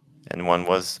 and one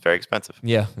was very expensive.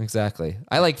 Yeah, exactly.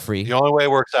 I like free. The only way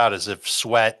it works out is if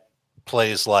Sweat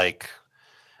plays like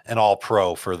an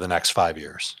all-pro for the next 5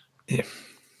 years. Yeah.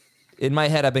 In my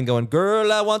head, I've been going,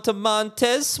 "Girl, I want a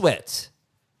Montez Sweat."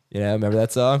 Remember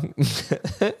that song?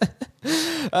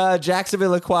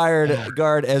 Jacksonville acquired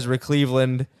guard Ezra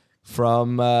Cleveland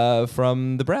from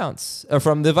the Browns, or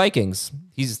from the Vikings.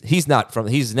 He's not from.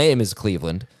 His name is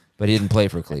Cleveland, but he didn't play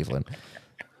for Cleveland.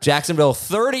 Jacksonville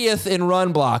 30th in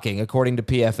run blocking, according to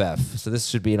PFF. So this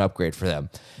should be an upgrade for them.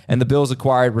 And the Bills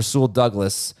acquired Rasul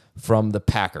Douglas from the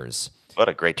Packers. What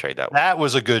a great trade that was. That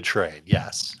was a good trade.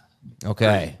 Yes.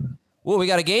 Okay. Well, we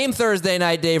got a game Thursday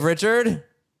night, Dave Richard.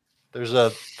 There's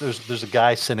a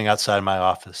guy sitting outside my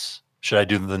office. Should I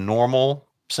do the normal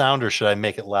sound or should I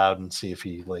make it loud and see if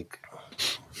he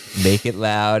Make it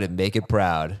loud and make it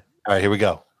proud. All right, here we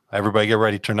go. Everybody get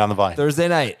ready. Turn down the volume. Thursday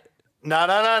night. Nah.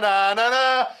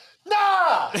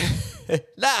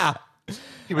 Nah.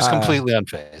 He was completely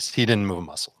unfazed. He didn't move a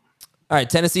muscle. All right,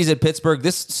 Tennessee's at Pittsburgh.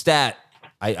 This stat,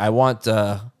 I want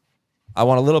a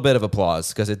little bit of applause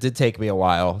because it did take me a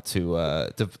while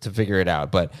to figure it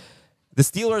out. But the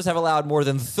Steelers have allowed more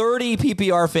than 30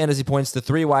 PPR fantasy points to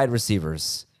 3 wide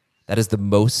receivers. That is the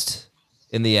most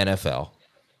in the NFL.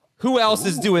 Who else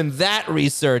is doing that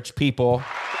research, people?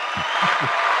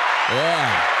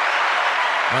 Yeah.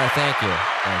 All right, thank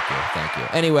you.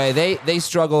 Anyway, they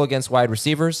struggle against wide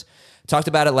receivers. Talked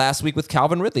about it last week with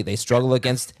Calvin Ridley. They struggle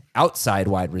against outside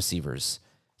wide receivers.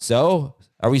 So,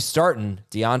 are we starting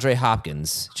DeAndre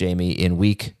Hopkins, Jamie, in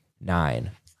week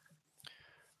 9?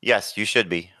 Yes, you should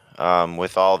be.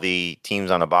 With all the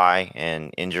teams on a bye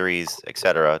and injuries, et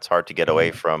cetera, it's hard to get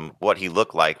away from what he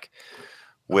looked like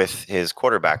with his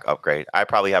quarterback upgrade. I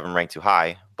probably have him ranked too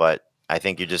high, but I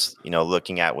think you're just,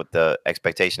 looking at with the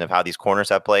expectation of how these corners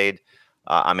have played.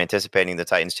 I'm anticipating the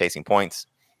Titans chasing points.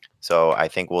 So I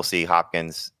think we'll see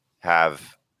Hopkins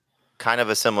have kind of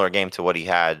a similar game to what he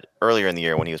had earlier in the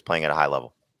year when he was playing at a high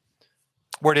level.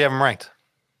 Where do you have him ranked?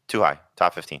 Too high,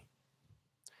 top 15.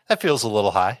 That feels a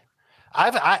little high.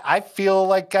 I feel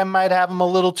like I might have him a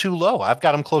little too low. I've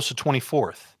got him close to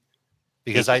 24th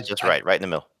because Heath is just right in the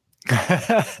middle.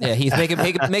 Yeah, Heath, make him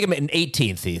an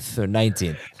 18th, Heath, or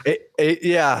 19th.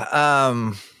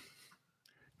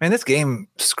 Man, this game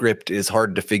script is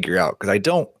hard to figure out because I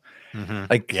don't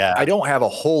have a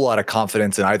whole lot of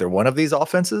confidence in either one of these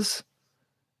offenses.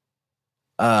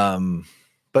 But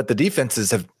the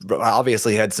defenses have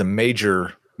obviously had some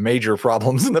major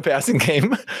problems in the passing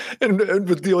game and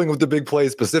with dealing with the big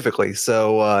plays specifically.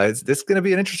 So it's going to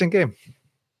be an interesting game.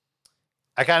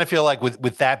 I kind of feel like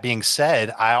with that being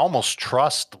said, I almost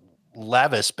trust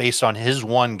Levis based on his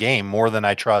one game more than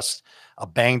I trust a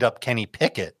banged up Kenny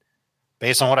Pickett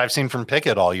based on what I've seen from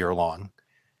Pickett all year long.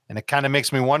 And it kind of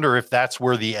makes me wonder if that's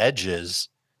where the edge is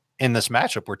in this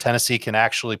matchup, where Tennessee can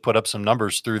actually put up some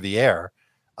numbers through the air.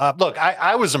 Look,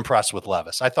 I was impressed with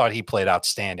Levis. I thought he played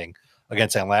outstanding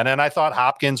against Atlanta, and I thought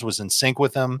Hopkins was in sync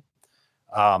with him.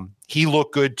 He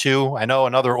looked good too. I know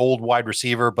another old wide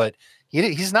receiver, but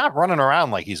he's not running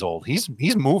around like he's old.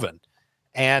 He's moving.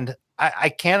 And I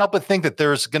can't help but think that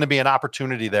there's going to be an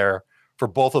opportunity there for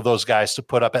both of those guys to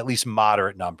put up at least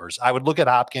moderate numbers. I would look at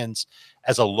Hopkins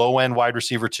as a low-end wide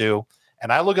receiver 2,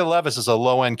 and I look at Levis as a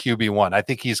low-end QB1. I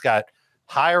think he's got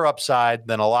higher upside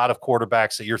than a lot of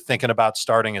quarterbacks that you're thinking about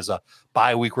starting as a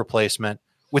bye-week replacement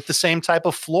with the same type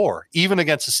of floor, even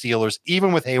against the Steelers,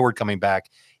 even with Hayward coming back,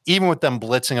 even with them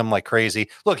blitzing him like crazy.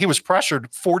 Look, he was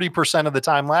pressured 40% of the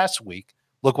time last week.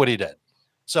 Look what he did.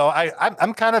 So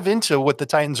I'm kind of into what the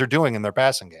Titans are doing in their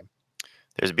passing game.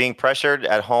 There's being pressured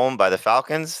at home by the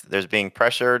Falcons. There's being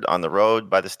pressured on the road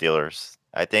by the Steelers.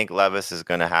 I think Levis is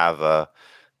going to have a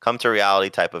come to reality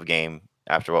type of game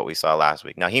after what we saw last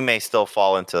week. Now, he may still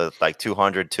fall into like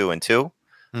 200, 2-2.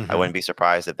 Mm-hmm. I wouldn't be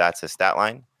surprised if that's his stat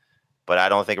line, but I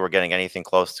don't think we're getting anything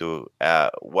close to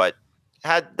what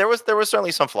had. There was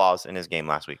certainly some flaws in his game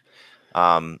last week.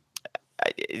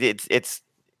 It's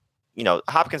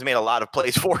Hopkins made a lot of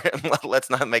plays for him. Let's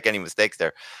not make any mistakes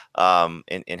there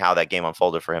in how that game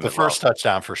unfolded for him. The first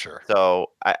touchdown for sure.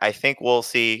 So I think we'll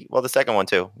see. Well, the second one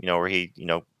too. Where he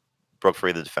broke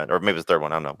free of the defender, or maybe it was the third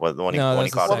one. I don't know. The one he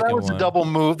caught. Well, that was a double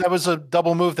move. That was a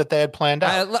double move that they had planned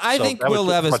out. I think Will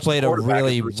Levis played a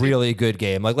really, really good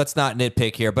game. Like, let's not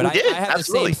nitpick here, but I have the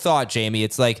same thought, Jamie.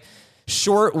 It's like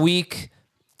short week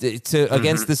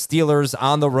against the Steelers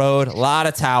on the road. A lot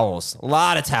of towels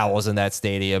in that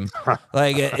stadium.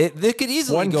 Like it could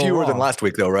easily one go fewer wrong. than last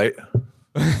week, though, right?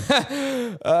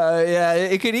 Yeah,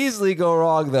 it could easily go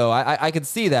wrong, though. I could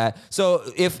see that. So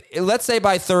let's say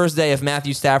by Thursday, if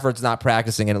Matthew Stafford's not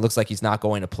practicing and it looks like he's not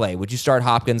going to play, would you start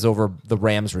Hopkins over the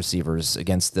Rams receivers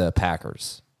against the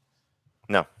Packers?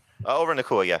 No. Over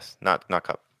Nakua, yes. Not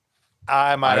Cup.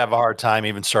 I might have a hard time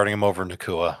even starting him over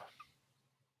Nakua.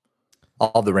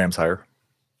 All the Rams higher.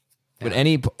 Would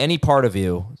any part of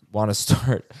you want to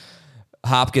start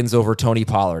Hopkins over Tony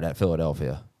Pollard at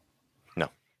Philadelphia?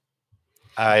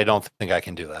 I don't think I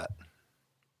can do that.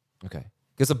 Okay,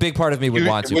 because a big part of me would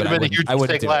want to, but I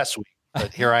wouldn't do last it. week.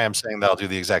 But here I am saying that I'll do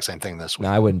the exact same thing this week.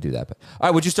 No, I wouldn't do that. But all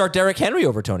right, would you start Derrick Henry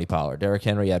over Tony Pollard? Derrick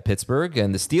Henry at Pittsburgh,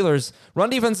 and the Steelers' run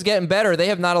defense is getting better. They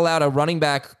have not allowed a running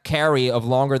back carry of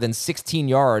longer than 16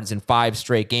 yards in 5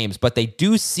 straight games, but they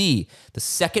do see the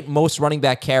second most running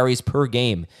back carries per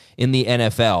game in the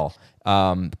NFL.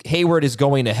 Hayward is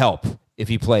going to help if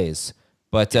he plays,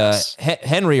 but Yes.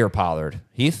 Henry or Pollard?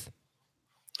 Heath?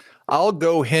 I'll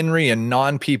go Henry and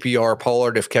non-PPR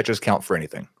Pollard if catches count for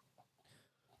anything.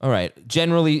 All right.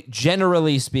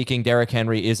 Generally speaking, Derrick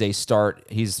Henry is a start.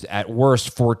 He's at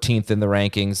worst 14th in the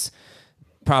rankings,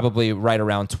 probably right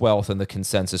around 12th in the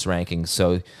consensus rankings.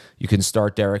 So you can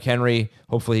start Derrick Henry.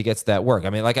 Hopefully he gets that work.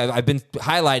 I mean, like I've been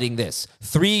highlighting this.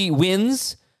 3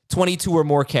 wins, 22 or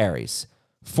more carries.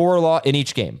 4 in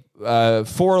each game. 4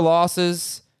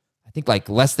 losses, I think like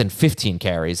less than 15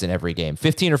 carries in every game.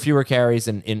 15 or fewer carries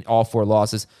in all 4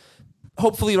 losses.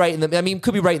 Hopefully right in the,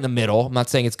 could be right in the middle. I'm not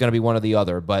saying it's going to be one or the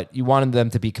other, but you wanted them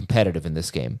to be competitive in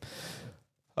this game.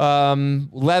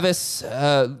 Levis,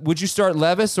 would you start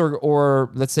Levis or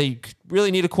let's say you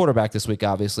really need a quarterback this week,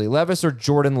 obviously. Levis or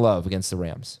Jordan Love against the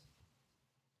Rams?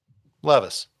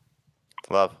 Levis.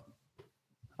 Love.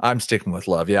 I'm sticking with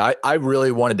Love. Yeah, I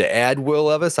really wanted to add Will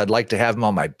Levis. I'd like to have him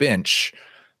on my bench,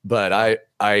 but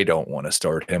I don't want to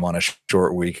start him on a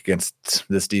short week against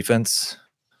this defense.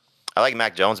 I like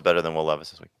Mac Jones better than Will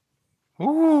Levis this week.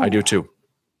 Ooh, I do too.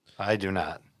 I do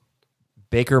not.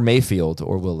 Baker Mayfield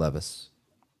or Will Levis?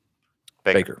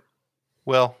 Baker.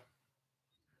 Will.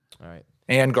 All right.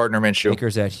 And Gardner Minshew.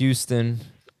 Baker's at Houston.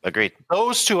 Agreed.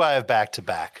 Those two I have back to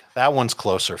back. That one's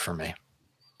closer for me.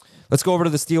 Let's go over to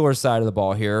the Steelers side of the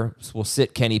ball here. So we'll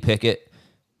sit Kenny Pickett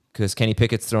because Kenny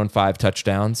Pickett's thrown 5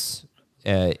 touchdowns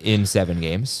in 7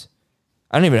 games.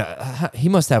 I don't even. He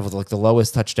must have like the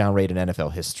lowest touchdown rate in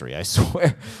NFL history. I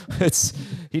swear,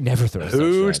 he never throws.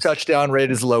 Whose touchdowns. touchdown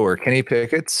rate is lower? Kenny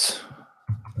Pickett's?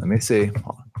 Let me see.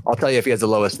 I'll tell you if he has the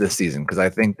lowest this season because I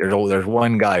think there's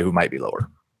one guy who might be lower.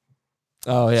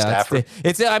 Oh yeah, Stafford.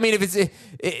 it's. I mean,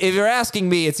 if you're asking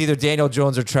me, it's either Daniel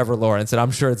Jones or Trevor Lawrence, and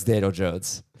I'm sure it's Daniel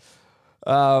Jones.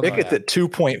 Pickett's at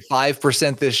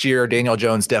 2.5% this year. Daniel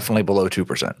Jones definitely below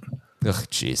 2%. Ugh,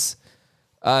 jeez.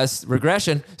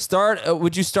 Regression.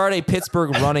 Would you start a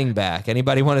Pittsburgh running back?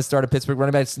 Anybody want to start a Pittsburgh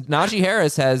running back? Najee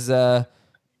Harris has.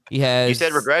 You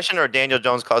said regression or Daniel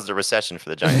Jones caused a recession for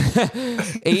the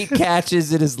Giants? 8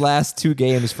 catches in his last 2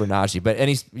 games for Najee. But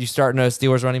you starting a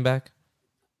Steelers running back?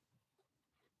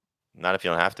 Not if you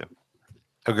don't have to.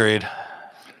 Agreed.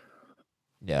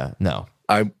 Yeah. No.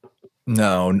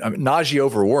 No, Najee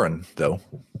over Warren though.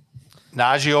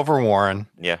 Najee over Warren.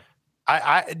 Yeah.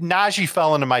 Najee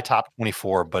fell into my top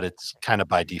 24, but it's kind of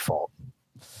by default.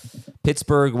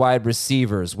 Pittsburgh wide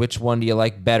receivers. Which one do you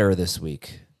like better this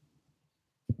week?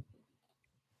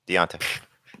 Deontay.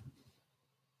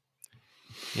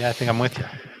 Yeah, I think I'm with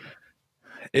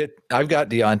you. I've got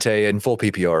Deontay in full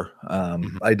PPR.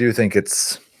 I do think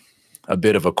it's a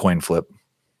bit of a coin flip.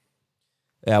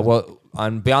 Yeah, well,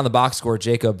 on Beyond the Box Score,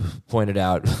 Jacob pointed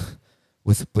out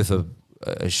with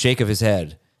a shake of his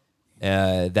head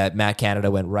that Matt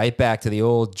Canada went right back to the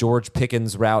old George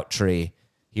Pickens route tree.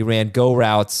 He ran go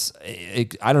routes. I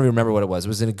don't even remember what it was. It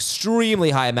was an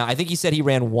extremely high amount. I think he said he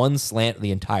ran 1 slant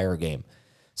the entire game.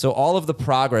 So all of the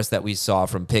progress that we saw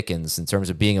from Pickens in terms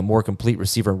of being a more complete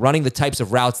receiver, running the types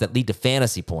of routes that lead to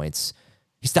fantasy points,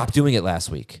 he stopped doing it last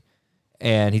week.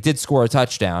 And he did score a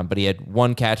touchdown, but he had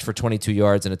 1 catch for 22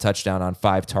 yards and a touchdown on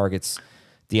 5 targets.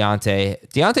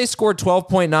 Deontay scored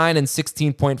 12.9 and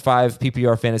 16.5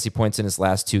 PPR fantasy points in his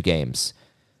last 2 games.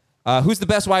 Who's the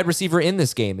best wide receiver in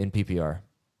this game in PPR?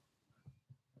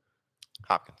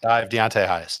 Hopkins. I have Deontay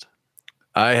highest.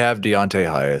 I have Deontay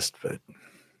highest, but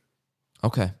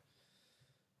Okay.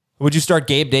 Would you start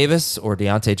Gabe Davis or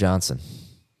Deontay Johnson?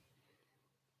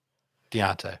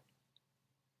 Deontay.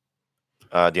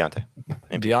 Deontay.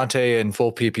 Deontay in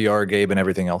full PPR, Gabe and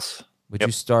everything else. Would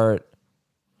you start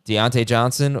Deontay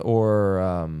Johnson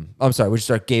or would you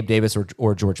start Gabe Davis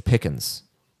or George Pickens?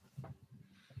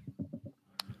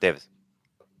 Davis.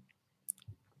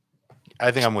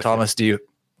 I think I'm with Thomas, do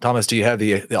you have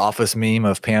the office meme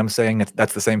of Pam saying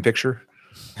that's the same picture?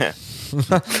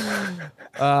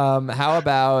 How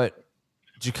about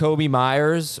Jacoby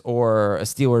Myers or a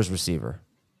Steelers receiver?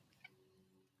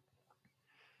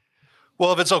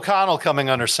 Well, if it's O'Connell coming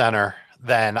under center,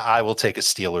 then I will take a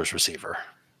Steelers receiver.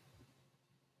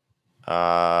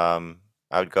 I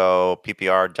would go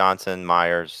PPR, Johnson,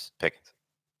 Myers, Pickens.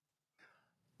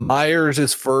 Myers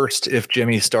is first if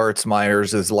Jimmy starts.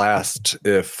 Myers is last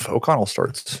if O'Connell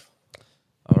starts.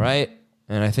 All right.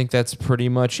 And I think that's pretty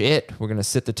much it. We're going to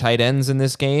sit the tight ends in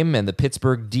this game, and the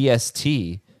Pittsburgh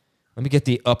DST Let me get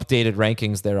the updated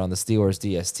rankings there on the Steelers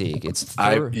DST. It's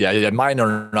third. Mine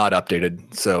are not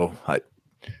updated, so All right,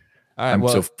 I'm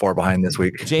so far behind this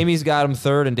week. Jamie's got him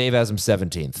third, and Dave has him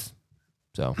 17th.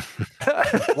 So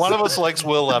one of us likes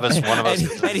Will Levis, one of us,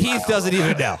 and Heath doesn't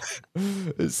even know.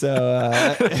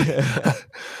 So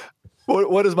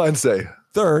what does mine say?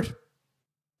 Third.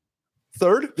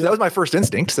 That was my first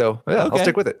instinct, so yeah, Okay. I'll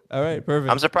stick with it. All right,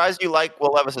 perfect. I'm surprised you like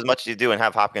Will Levis as much as you do and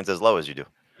have Hopkins as low as you do.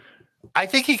 I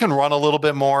think he can run a little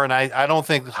bit more, and I don't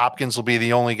think Hopkins will be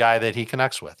the only guy that he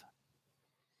connects with.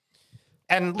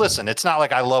 And listen, it's not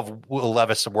like I love Will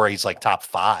Levis where he's like top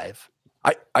 5.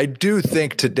 I do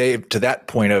think to that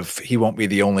point of he won't be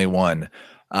the only one.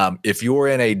 If you're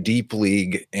in a deep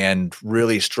league and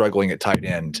really struggling at tight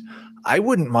end, I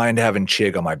wouldn't mind having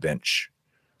Chig on my bench.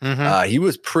 Mm-hmm. He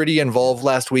was pretty involved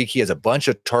last week. He has a bunch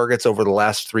of targets over the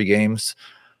last 3 games.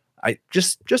 I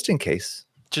just in case.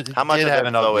 How much of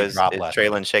it, though, is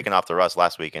Traylon shaking off the rust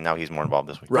last week, and now he's more involved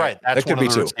this week? Right. That's that one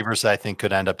of the receivers that I think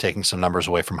could end up taking some numbers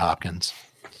away from Hopkins.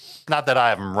 Not that I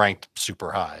have him ranked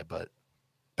super high, but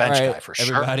bench guy for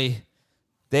sure. Everybody.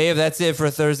 Dave, that's it for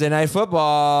Thursday Night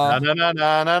Football. No.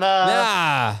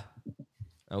 Nah.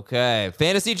 Okay.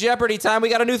 Fantasy Jeopardy time. We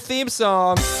got a new theme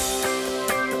song.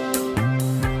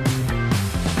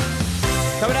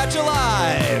 Coming at you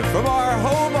live from our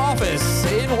home office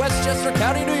in Westchester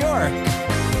County, New York.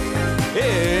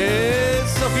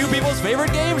 It's a few people's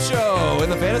favorite game show in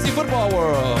the fantasy football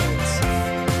world.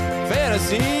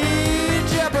 Fantasy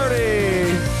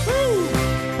Jeopardy. Woo!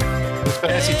 It's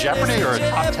Fantasy Jeopardy or a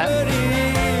top 10?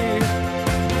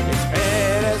 It's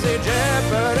Fantasy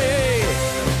Jeopardy.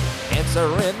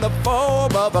 Answering the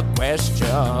form of a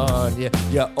question.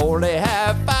 You only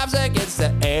have 5 seconds to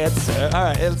answer. All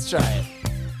right, let's try it.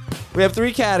 We have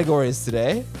 3 categories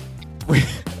today.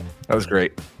 That was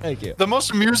great. Thank you. The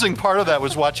most amusing part of that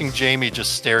was watching Jamie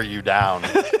just stare you down.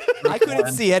 I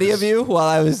couldn't see any of you while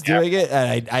I was doing it,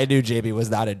 and I knew Jamie was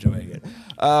not enjoying it.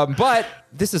 But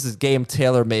this is a game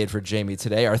tailor-made for Jamie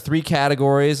today. Our 3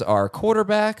 categories are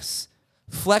quarterbacks,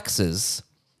 flexes,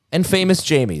 and famous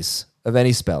Jamies of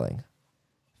any spelling.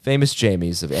 Famous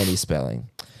Jamies of any spelling.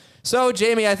 So,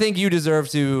 Jamie, I think you deserve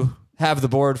to have the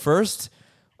board first.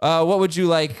 What would you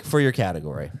like for your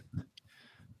category?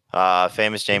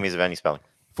 Famous Jamies of any spelling.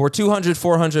 For 200,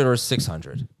 400, or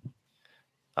 600?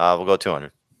 We'll go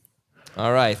 200.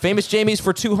 All right. Famous Jamies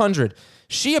for 200.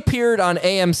 She appeared on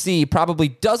AMC probably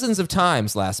dozens of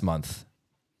times last month.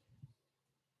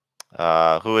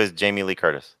 Who is Jamie Lee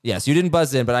Curtis? Yes, you didn't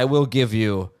buzz in, but I will give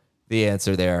you the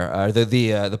answer there.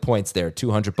 The points there.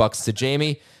 $200 to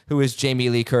Jamie, who is Jamie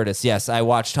Lee Curtis. Yes, I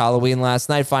watched Halloween last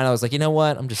night. Finally, I was like, you know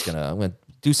what? I'm gonna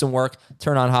do some work,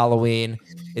 turn on Halloween.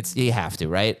 You have to,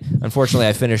 right? Unfortunately,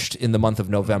 I finished in the month of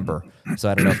November, so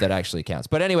I don't know if that actually counts.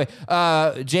 But anyway,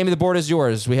 Jamie, the board is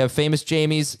yours. We have famous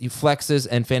Jamies, flexes,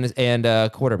 and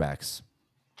quarterbacks.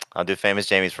 I'll do famous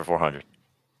Jamies for 400.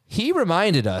 He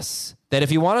reminded us that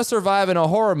if you want to survive in a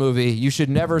horror movie, you should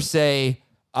never say,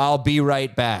 "I'll be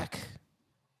right back."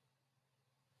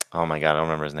 Oh my God, I don't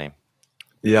remember his name.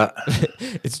 Yeah.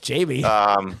 It's Jamie.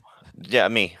 Yeah,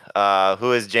 me.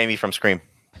 Who is Jamie from Scream?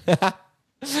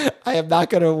 I am not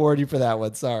going to award you for that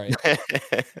one. Sorry.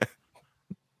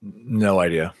 No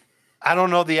idea. I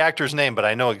don't know the actor's name, but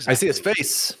I know exactly. I see his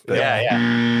face. But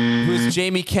Yeah. Who's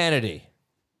Jamie Kennedy?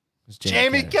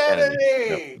 Jamie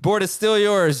Kennedy. Board is still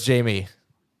yours, Jamie.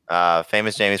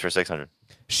 Famous Jamies for 600.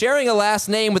 Sharing a last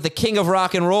name with the king of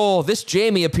rock and roll, this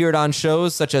Jamie appeared on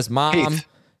shows such as Mom.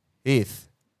 Heath.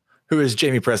 Who is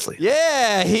Jamie Presley?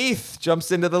 Yeah, Heath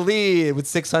jumps into the lead with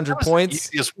 600 points.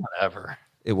 The easiest one ever.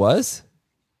 It was?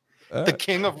 The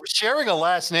king of sharing a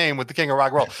last name with the king of rock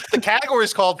and roll. The category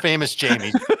is called famous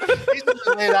Jamie. He's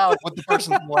laid out what the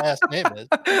person's last name is.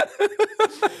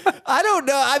 I don't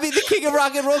know. I mean, the king of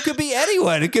rock and roll could be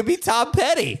anyone. It could be Tom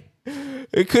Petty.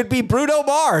 It could be Bruno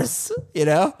Mars, you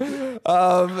know?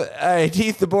 All right,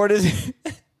 Heath, the board is...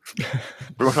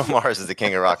 Bruno Mars is the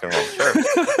king of rock and roll. Sure.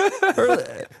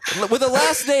 With a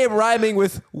last name rhyming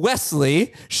with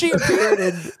Wesley, she appeared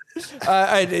in...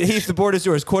 Heath, the board is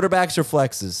yours. Quarterbacks or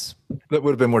flexes? That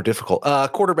would have been more difficult.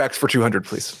 Quarterbacks for 200,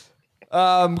 please.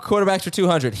 Quarterbacks for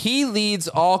 200. He leads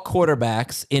all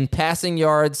quarterbacks in passing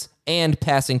yards and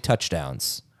passing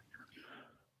touchdowns.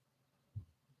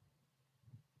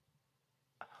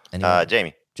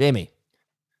 Jamie. Jamie.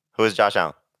 Who is Josh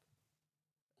Allen?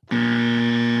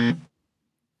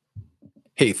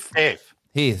 Heath.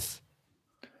 Heath.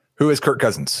 Who is Kirk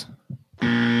Cousins?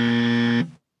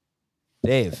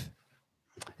 Dave.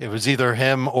 It was either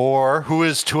him or who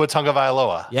is Tua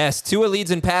Tagovailoa? Yes, Tua leads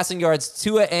in passing yards.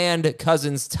 Tua and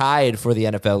Cousins tied for the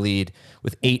NFL lead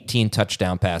with 18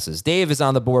 touchdown passes. Dave is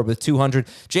on the board with 200.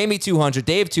 Jamie 200.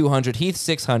 Dave 200. Heath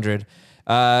 600.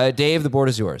 Dave, the board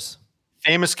is yours.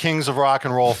 Famous kings of rock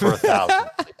and roll for 1,000.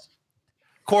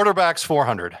 Quarterbacks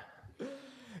 400.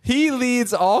 He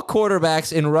leads all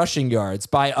quarterbacks in rushing yards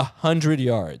by 100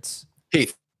 yards.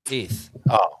 Heath.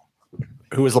 Oh.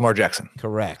 Who is Lamar Jackson?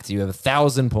 Correct. You have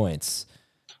 1,000 points.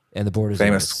 And the board is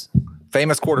famous. yours.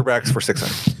 Famous quarterbacks for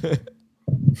 600.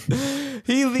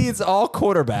 He leads all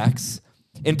quarterbacks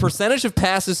in percentage of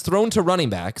passes thrown to running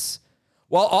backs,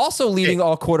 while also leading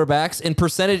all quarterbacks in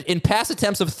percentage in pass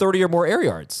attempts of 30 or more air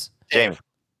yards. Jamie.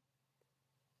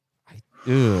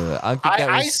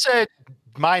 I said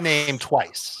my name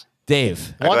twice.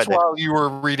 Dave. Once while you were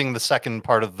reading the second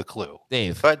part of the clue.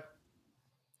 Dave. But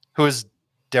who is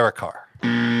Derek Carr?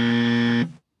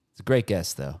 It's a great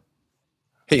guess, though.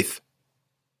 Heath.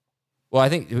 Well, I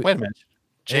think. Wait a minute.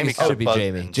 Jamie should be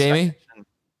Jamie. Jamie?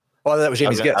 Oh, that was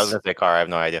Jamie's guess. I was going to say Carr. I have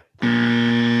no idea.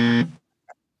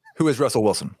 Who is Russell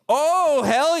Wilson? Oh,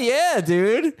 hell yeah,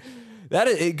 dude. That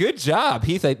is good job.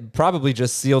 Heath, I probably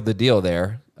just sealed the deal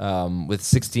there with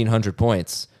 1,600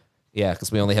 points. Yeah,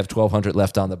 because we only have 1,200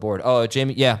 left on the board. Oh,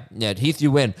 Jamie, yeah, Heath, you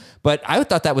win. But I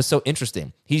thought that was so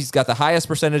interesting. He's got the highest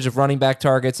percentage of running back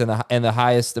targets and the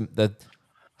highest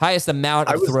amount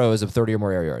of throws of 30 or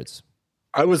more air yards.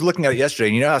 I was looking at it yesterday,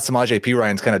 and you know how Samaje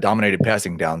Perine kind of dominated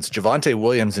passing downs. Javonte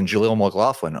Williams and Jaleel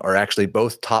McLaughlin are actually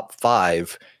both top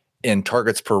 5 in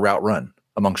targets per route run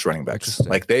amongst running backs.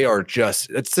 Like they are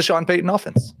it's the Sean Payton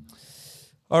offense.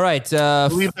 All right. I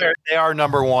believe they are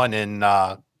number 1 in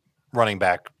running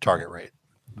back target rate.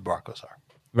 The Broncos are.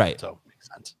 Right. So makes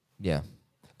sense. Yeah.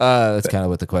 That's kind of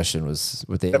what the question was.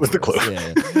 That was the clue.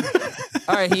 Yeah.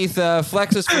 All right, Heath,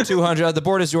 flexes for 200. The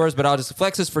board is yours, but I'll just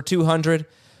flexes for 200.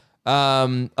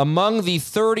 Among the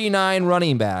 39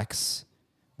 running backs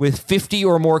with 50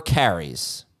 or more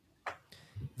carries,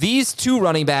 these 2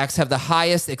 running backs have the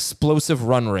highest explosive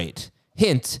run rate.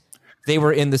 Hint, they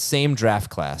were in the same draft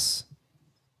class.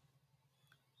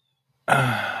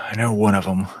 I know one of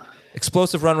them.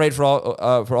 Explosive run rate for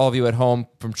all of you at home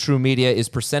from True Media is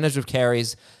percentage of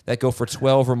carries that go for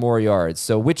 12 or more yards.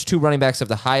 So which 2 running backs have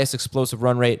the highest explosive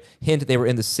run rate? Hint, they were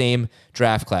in the same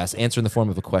draft class. Answer in the form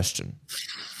of a question.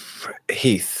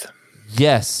 Heath.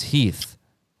 Yes, Heath.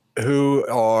 Who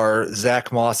are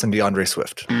Zach Moss and DeAndre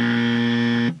Swift?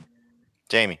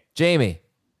 Jamie.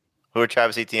 Who are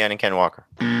Travis Etienne and Ken Walker?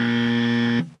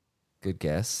 Good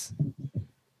guess.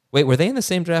 Wait, were they in the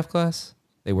same draft class?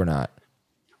 They were not.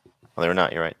 Well, they were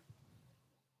not. You're right.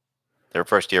 Their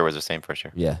first year was the same first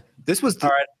year. Yeah. This was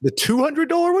the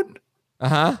 $200 one?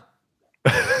 Uh-huh.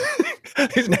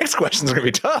 His next question is going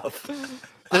to be tough.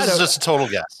 This is just a total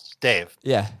guess. Dave.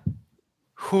 Yeah.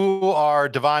 Who are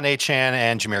Devon Etienne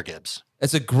and Jahmyr Gibbs?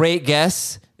 It's a great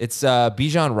guess. It's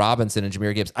Bijan Robinson and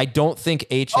Jahmyr Gibbs. I don't think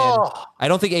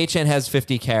Etienne has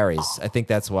 50 carries. I think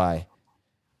that's why.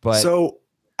 But so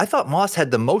I thought Moss had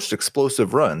the most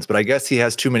explosive runs, but I guess he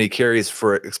has too many carries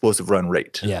for explosive run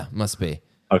rate. Yeah, must be.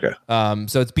 Okay.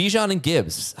 So it's Bijan and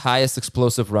Gibbs, highest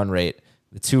explosive run rate,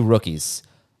 the 2 rookies.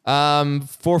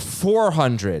 For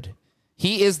 400,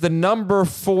 he is the number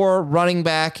 4 running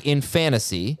back in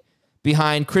fantasy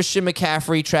behind Christian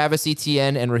McCaffrey, Travis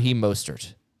Etienne, and Raheem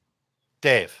Mostert.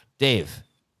 Dave.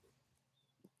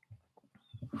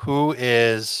 Who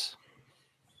is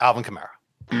Alvin Kamara?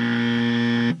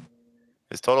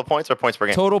 Is total points or points per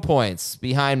game? Total points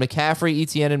behind McCaffrey,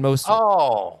 Etienne, and Mostert.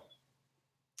 Oh.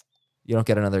 You don't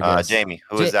get another guess. Jamie.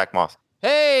 Who is Zach Moss?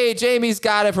 Hey, Jamie's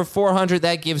got it for 400.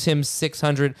 That gives him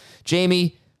 600.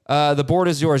 Jamie, the board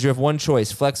is yours. You have one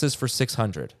choice. Flexes for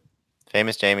 600.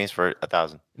 Famous Jamie's for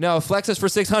 1,000. No, flexes for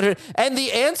 600. And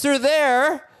the answer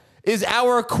there is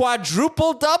our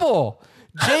quadruple double.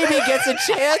 Jamie gets a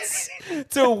chance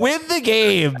to win the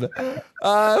game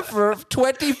for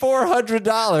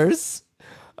 $2,400.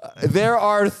 There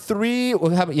are 3.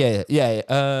 Well, how about, yeah.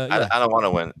 I don't want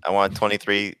to win. I want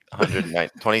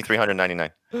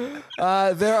 2,399.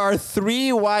 There are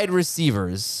 3 wide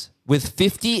receivers with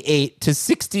 58 to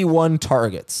 61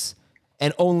 targets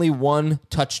and only 1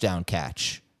 touchdown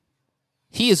catch.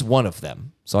 He is one of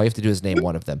them. So all you have to do is name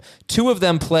one of them. 2 of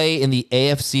them play in the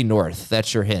AFC North.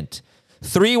 That's your hint.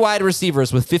 3 wide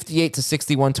receivers with 58 to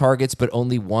 61 targets, but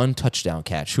only 1 touchdown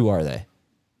catch. Who are they?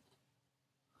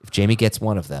 If Jamie gets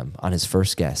one of them on his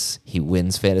first guess, he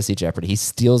wins Fantasy Jeopardy. He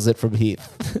steals it from Heath.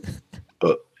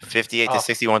 58 to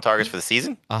 61 targets for the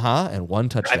season? And 1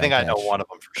 touchdown I think catch. I know one of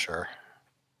them for sure.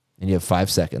 And you have 5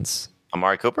 seconds.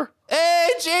 Amari Cooper? Hey! Yay,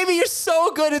 Jamie, you're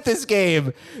so good at this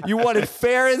game. You won it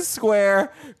fair and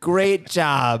square. Great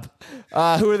job.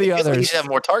 Who are the others? You should have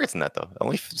more targets than that, though.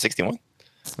 Only 61.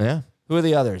 Yeah. Who are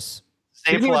the others?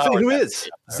 He didn't even say who is.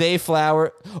 Zay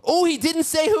Flower. Oh, he didn't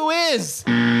say who is.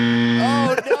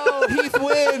 Oh, no. Heath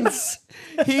wins.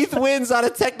 Heath wins on a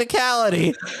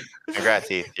technicality. Congrats,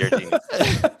 Heath. You're a genius.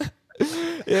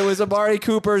 It was Amari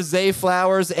Cooper, Zay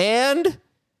Flowers, and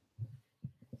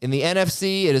in the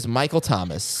NFC, it is Michael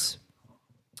Thomas.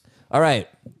 All right.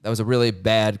 That was a really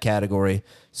bad category.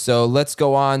 So let's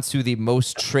go on to the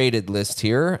most traded list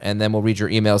here, and then we'll read your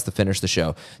emails to finish the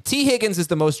show. T. Higgins is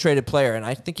the most traded player, and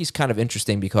I think he's kind of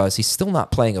interesting because he's still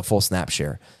not playing a full snap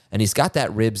share, and he's got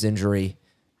that ribs injury.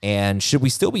 And should we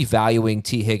still be valuing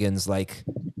T. Higgins like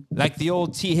the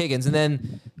old T. Higgins? And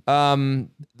then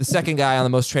the second guy on the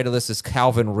most traded list is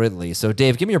Calvin Ridley. So,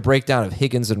 Dave, give me your breakdown of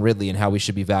Higgins and Ridley and how we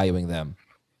should be valuing them.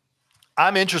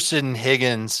 I'm interested in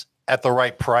Higgins at the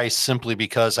right price simply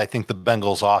because I think the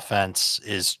Bengals offense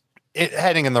is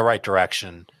heading in the right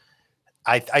direction.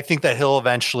 I think that he'll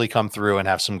eventually come through and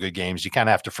have some good games. You kind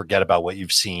of have to forget about what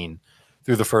you've seen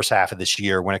through the first half of this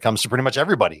year when it comes to pretty much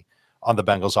everybody on the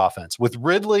Bengals offense. With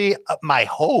Ridley, my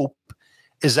hope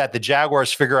is that the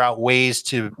Jaguars figure out ways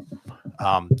to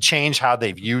change how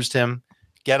they've used him,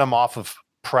 get him off of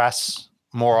press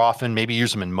more often, maybe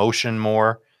use him in motion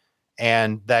more,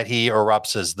 and that he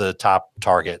erupts as the top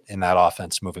target in that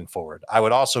offense moving forward. I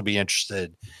would also be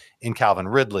interested in Calvin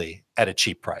Ridley at a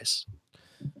cheap price.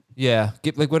 Yeah.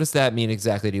 What does that mean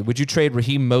exactly to you? Would you trade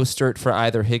Raheem Mostert for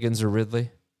either Higgins or Ridley?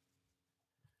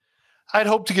 I'd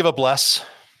hope to give up less.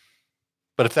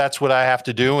 But if that's what I have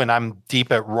to do and I'm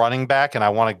deep at running back and I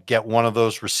want to get one of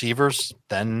those receivers,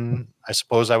 then I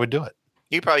suppose I would do it.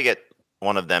 You probably get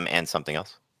one of them and something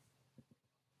else.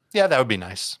 Yeah, that would be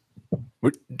nice.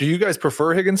 Do you guys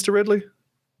prefer Higgins to Ridley?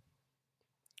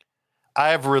 I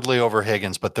have Ridley over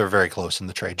Higgins, but they're very close in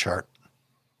the trade chart.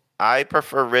 I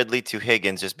prefer Ridley to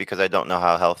Higgins just because I don't know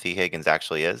how healthy Higgins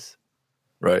actually is.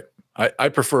 Right. I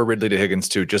prefer Ridley to Higgins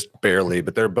too, just barely,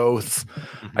 but they're both,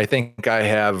 I think I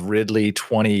have Ridley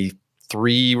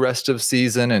 23 rest of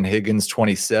season and Higgins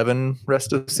 27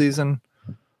 rest of season.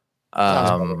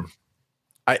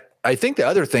 I think the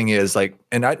other thing is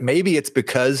maybe it's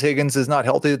because Higgins is not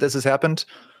healthy that this has happened,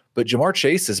 but Jamar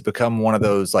Chase has become one of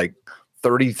those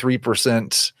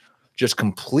 33% just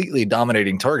completely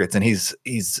dominating targets. And he's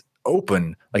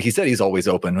open. Like he said, he's always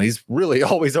open. He's really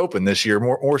always open this year,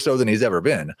 more so than he's ever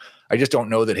been. I just don't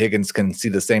know that Higgins can see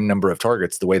the same number of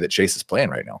targets the way that Chase is playing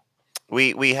right now.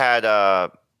 We had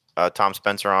Tom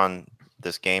Spencer on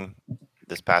this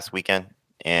past weekend,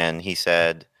 and he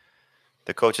said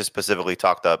the coaches specifically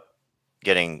talked up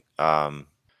getting why am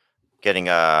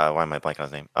I blanking on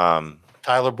his name?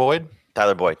 Tyler Boyd. I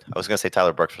was going to say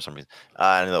Tyler Brooks for some reason.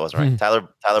 I knew that wasn't right. Tyler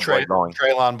Boyd going.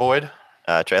 Traylon Boyd.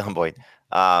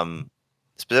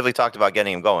 Specifically talked about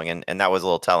getting him going, and that was a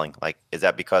little telling. Like, is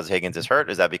that because Higgins is hurt?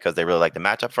 Is that because they really like the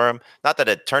matchup for him? Not that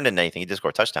it turned into anything. He did score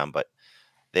a touchdown, but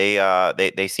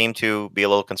they seem to be a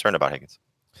little concerned about Higgins.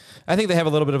 I think they have a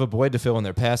little bit of a void to fill in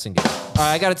their passing game. All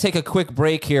right, I got to take a quick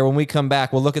break here. When we come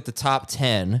back, we'll look at the top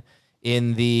 10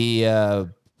 in the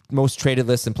most traded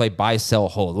list and play buy, sell,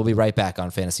 hold. We'll be right back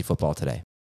on Fantasy Football Today.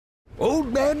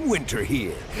 Old Man Winter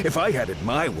here. If I had it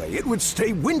my way, it would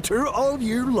stay winter all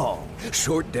year long.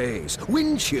 Short days,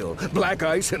 wind chill, black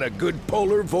ice, and a good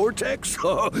polar vortex.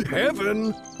 Oh,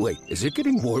 heaven. Wait, is it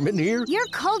getting warm in here? Your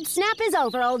cold snap is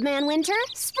over, Old Man Winter.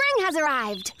 Spring has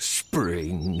arrived.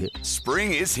 Spring.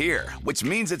 Spring is here, which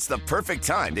means it's the perfect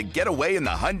time to get away in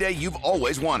the Hyundai you've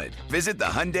always wanted. Visit the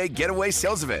Hyundai Getaway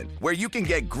Sales Event, where you can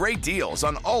get great deals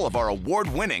on all of our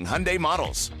award-winning Hyundai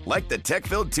models, like the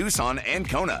tech-filled Tucson and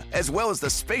Kona, as well as the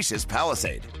spacious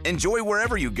Palisade. Enjoy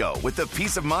wherever you go with the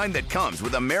peace of mind that comes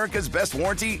with America's best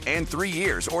warranty and 3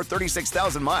 years or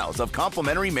 36,000 miles of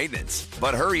complimentary maintenance.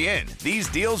 But hurry in, these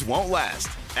deals won't last.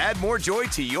 Add more joy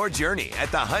to your journey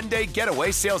at the Hyundai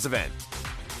Getaway Sales Event.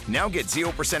 Now get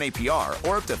 0% APR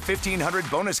or up to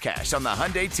 $1,500 bonus cash on the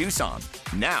Hyundai Tucson.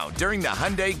 Now during the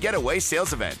Hyundai Getaway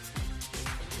Sales Event.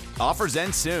 Offers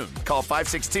end soon. Call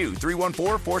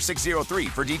 562-314-4603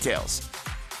 for details.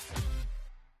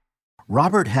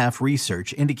 Robert Half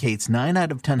research indicates 9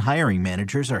 out of 10 hiring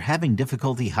managers are having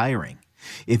difficulty hiring.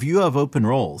 If you have open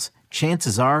roles,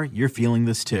 chances are you're feeling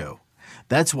this too.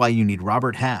 That's why you need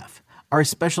Robert Half. Our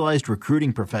specialized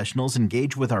recruiting professionals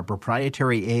engage with our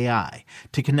proprietary AI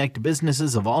to connect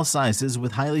businesses of all sizes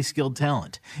with highly skilled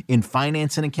talent in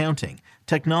finance and accounting,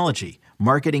 technology,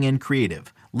 marketing and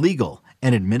creative, legal,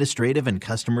 and administrative and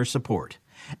customer support.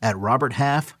 At Robert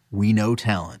Half, we know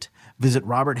talent. Visit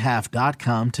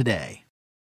roberthalf.com today.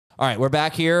 All right, we're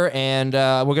back here, and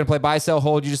we're going to play buy, sell,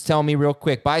 hold. You just tell me real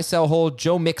quick. Buy, sell, hold.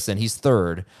 Joe Mixon, he's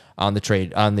third on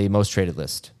the most traded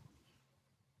list.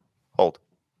 Hold.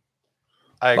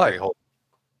 I agree. Hold.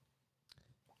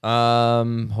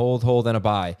 Hold, and a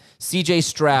buy. CJ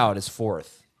Stroud is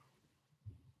fourth.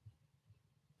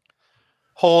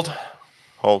 Hold.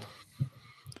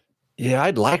 Yeah,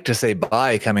 I'd like to say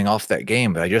buy coming off that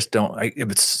game, but I just don't.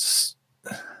 It's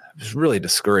really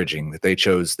discouraging that they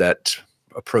chose that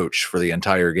approach for the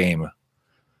entire game.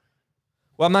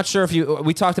 Well, I'm not sure if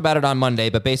we talked about it on Monday,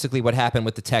 but basically what happened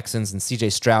with the Texans, and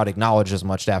CJ Stroud acknowledged as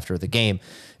much after the game,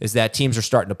 is that teams are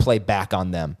starting to play back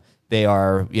on them. They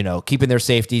are, keeping their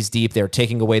safeties deep. They're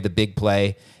taking away the big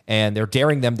play, and they're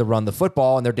daring them to run the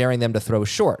football, and they're daring them to throw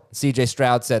short. CJ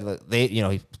Stroud said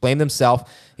he blamed himself.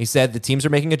 He said the teams are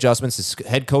making adjustments. His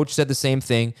head coach said the same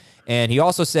thing, and he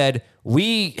also said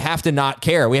we have to not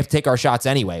care. We have to take our shots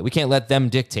anyway. We can't let them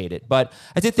dictate it. But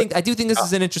I do think this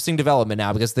is an interesting development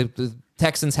now because the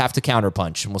Texans have to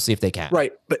counterpunch, and we'll see if they can.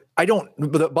 Right, but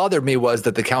what bothered me was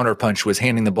that the counterpunch was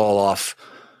handing the ball off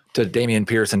to Dameon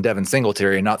Pierce and Devin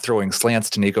Singletary and not throwing slants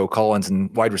to Nico Collins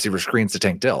and wide receiver screens to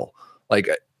Tank Dell. Like,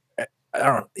 I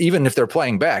don't. Even if they're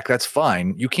playing back, that's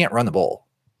fine. You can't run the ball.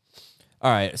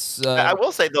 All right. So, I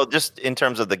will say, though, just in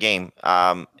terms of the game,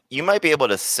 you might be able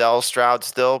to sell Stroud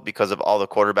still because of all the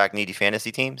quarterback needy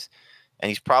fantasy teams, and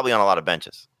he's probably on a lot of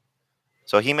benches.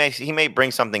 So he may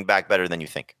bring something back better than you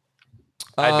think.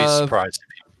 I'd be surprised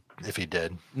if he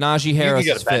did. Najee Harris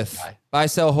is fifth. Buy,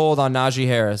 sell, hold on Najee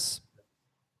Harris.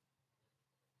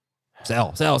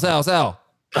 Sell.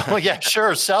 Well, yeah,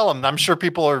 sure, sell him. I'm sure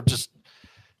people are just.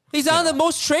 He's on the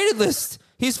most traded list.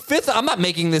 He's fifth. I'm not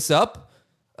making this up.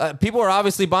 People are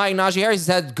obviously buying Najee Harris. He's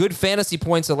had good fantasy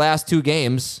points the last 2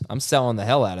 games. I'm selling the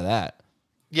hell out of that.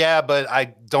 Yeah, but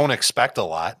I don't expect a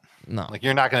lot. No. Like,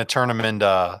 you're not going to turn him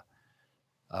into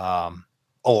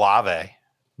Olave.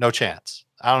 No chance.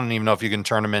 I don't even know if you can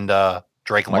turn him into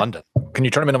Drake London. Can you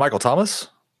turn him into Michael Thomas?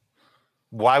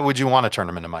 Why would you want to turn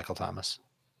him into Michael Thomas?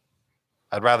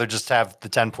 I'd rather just have the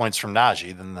 10 points from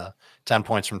Najee than the 10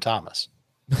 points from Thomas.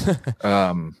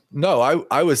 No,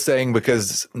 I was saying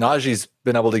because Najee's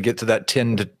been able to get to that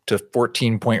 10 to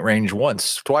 14 point range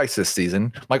twice this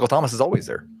season. Michael Thomas is always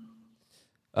there.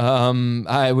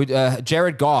 I would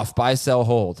Jared Goff, buy, sell,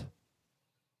 hold.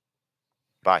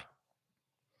 Buy.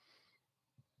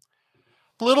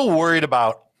 A little worried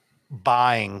about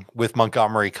buying with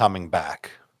Montgomery coming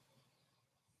back.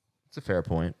 That's a fair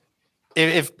point.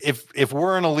 If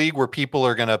we're in a league where people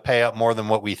are going to pay up more than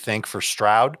what we think for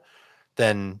Stroud,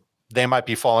 then they might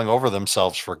be falling over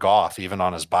themselves for Goff, even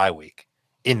on his bye week.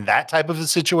 In that type of a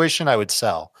situation, I would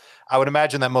sell. I would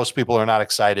imagine that most people are not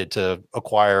excited to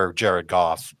acquire Jared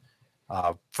Goff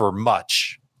for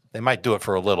much. They might do it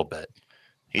for a little bit.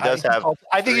 I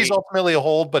think he's ultimately a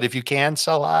hold, but if you can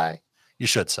sell high, you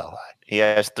should sell high. He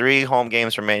has 3 home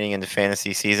games remaining in the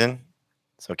fantasy season,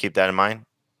 so keep that in mind.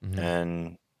 Mm-hmm.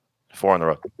 And 4 on the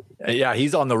road. Yeah,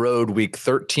 he's on the road week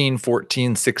 13,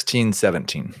 14, 16,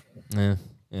 17. Yeah,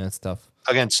 it's tough.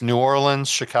 Against New Orleans,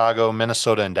 Chicago,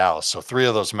 Minnesota, and Dallas. So 3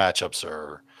 of those matchups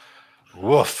are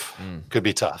could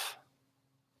be tough.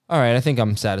 All right, I think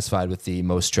I'm satisfied with the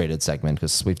most traded segment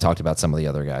because we've talked about some of the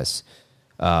other guys.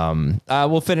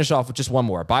 We'll finish off with just one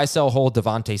more. Buy, sell, hold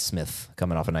Davante Smith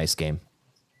coming off a nice game.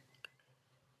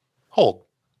 Hold.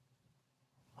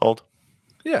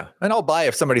 Yeah, and I'll buy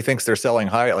if somebody thinks they're selling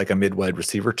high at like a mid-wide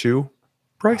receiver 2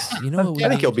 price. You know, I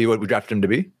think he'll be what we drafted him to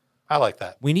be. I like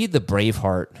that. We need the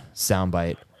Braveheart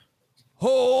soundbite.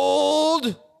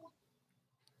 Hold.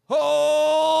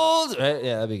 Right?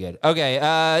 Yeah, that'd be good. Okay,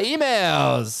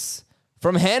 emails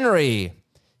from Henry.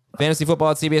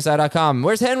 FantasyFootball@CBSI.com.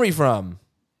 Where's Henry from?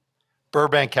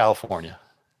 Burbank, California.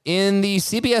 In the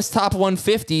CBS Top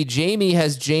 150, Jamie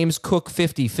has James Cook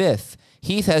 55th.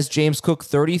 Heath has James Cook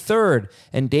 33rd,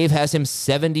 and Dave has him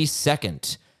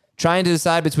 72nd. Trying to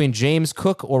decide between James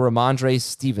Cook or Ramondre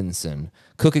Stevenson.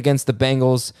 Cook against the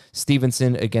Bengals,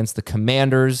 Stevenson against the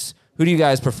Commanders. Who do you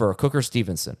guys prefer, Cook or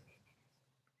Stevenson?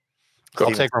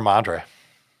 I'll take Ramondre.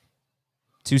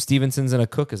 2 Stevensons and a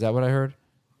Cook, is that what I heard?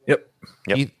 Yep.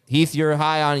 Heath, you're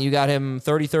high on, you got him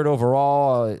 33rd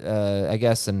overall, I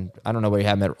guess, and I don't know where you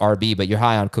have him at RB, but you're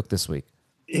high on Cook this week.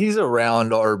 He's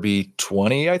around RB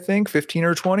 20, I think, 15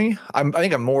 or 20. I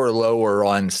think I'm more lower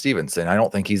on Stevenson. I don't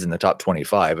think he's in the top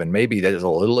 25, and maybe there's a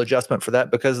little adjustment for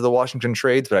that because of the Washington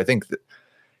trades, but I think that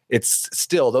it's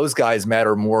still, those guys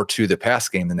matter more to the pass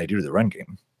game than they do to the run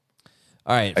game.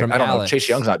 All right, I don't know. Chase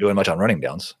Young's not doing much on running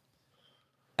downs.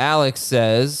 Alex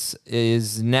says,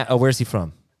 where's he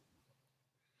from?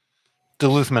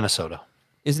 Duluth, Minnesota.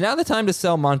 Is now the time to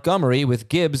sell Montgomery with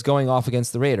Gibbs going off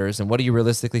against the Raiders? And what do you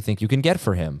realistically think you can get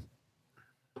for him?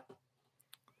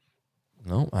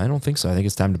 No, I don't think so. I think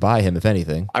it's time to buy him, if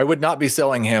anything. I would not be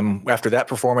selling him after that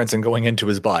performance and going into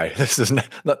his buy. This is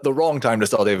not the wrong time to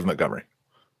sell David Montgomery.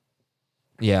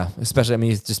 Yeah, especially, I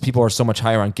mean, it's just people are so much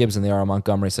higher on Gibbs than they are on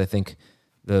Montgomery, so I think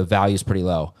the value is pretty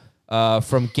low.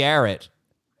 From Garrett,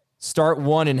 start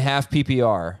 1 in half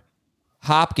PPR.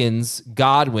 Hopkins,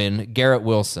 Godwin, Garrett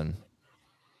Wilson.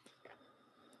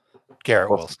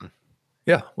 Garrett Wilson.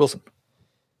 Yeah, Wilson.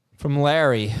 From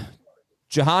Larry,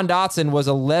 Jahan Dotson was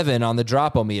 11 on the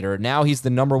drop-o-meter. Now he's the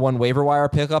number 1 waiver wire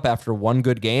pickup after one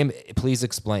good game. Please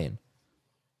explain.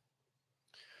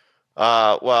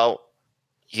 Well,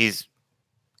 he's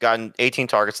gotten 18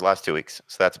 targets the last 2 weeks.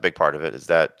 So that's a big part of it, is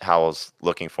that Howell's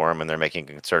looking for him and they're making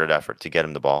a concerted effort to get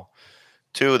him the ball.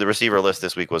 2, the receiver list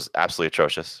this week was absolutely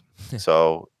atrocious.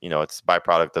 So, it's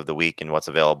byproduct of the week and what's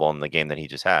available in the game that he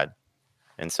just had.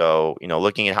 And so,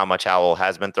 looking at how much Howell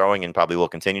has been throwing and probably will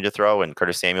continue to throw, and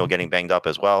Curtis Samuel getting banged up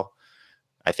as well,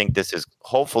 I think this is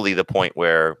hopefully the point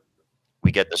where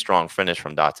we get the strong finish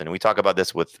from Dotson. And we talk about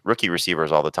this with rookie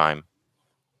receivers all the time.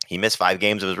 He missed 5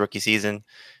 games of his rookie season.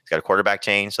 He's got a quarterback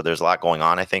change, so there's a lot going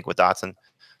on, I think, with Dotson.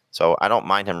 So I don't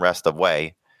mind him rest of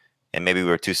way. And maybe we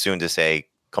were too soon to say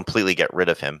completely get rid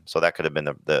of him. So that could have been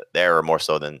the error more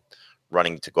so than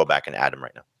running to go back and add him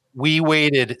right now. We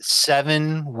waited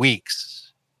 7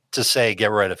 weeks to say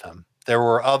get rid of him. There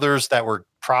were others that were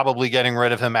probably getting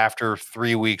rid of him after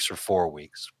 3 weeks or 4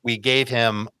 weeks. We gave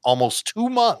him almost 2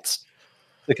 months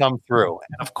to come through.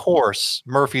 And of course,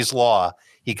 Murphy's Law,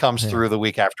 he comes through the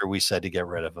week after we said to get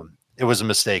rid of him. It was a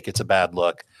mistake. It's a bad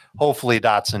look. Hopefully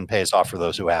Dotson pays off for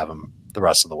those who have him the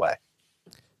rest of the way.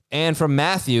 And from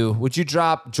Matthew, would you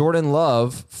drop Jordan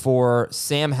Love for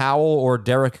Sam Howell or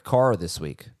Derek Carr this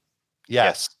week?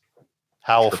 Yes.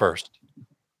 Howell first.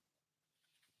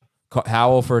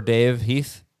 Howell for Dave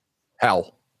Heath?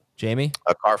 Howell. Jamie?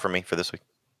 A Carr for me for this week.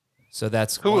 So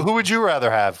that's... Who would you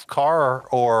rather have, Carr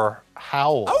or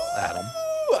Howell, Adam?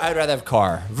 I'd rather have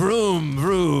Carr. Vroom,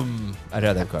 vroom. I'd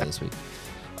rather have Carr this week.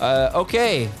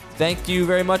 Okay. Thank you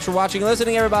very much for watching and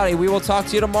listening, everybody. We will talk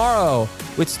to you tomorrow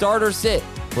with Start or Sit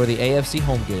for the AFC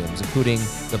home games, including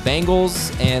the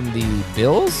Bengals and the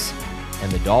Bills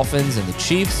and the Dolphins and the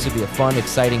Chiefs. Should be a fun,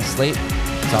 exciting slate.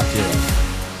 Talk to you later.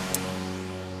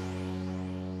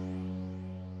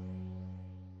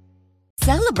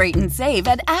 Celebrate and save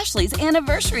at Ashley's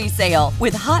Anniversary Sale.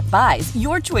 With Hot Buys,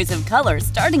 your choice of colors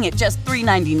starting at just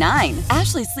 $3.99.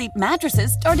 Ashley Sleep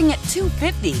mattresses starting at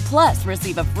 $2.50. Plus,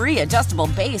 receive a free adjustable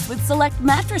base with select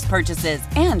mattress purchases.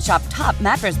 And shop top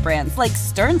mattress brands like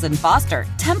Stearns & Foster,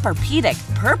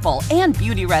 Tempur-Pedic, Purple, and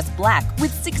Beautyrest Black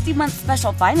with 60-month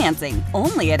special financing.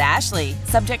 Only at Ashley.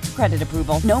 Subject to credit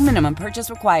approval. No minimum purchase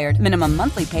required. Minimum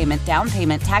monthly payment, down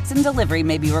payment, tax, and delivery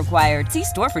may be required. See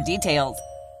store for details.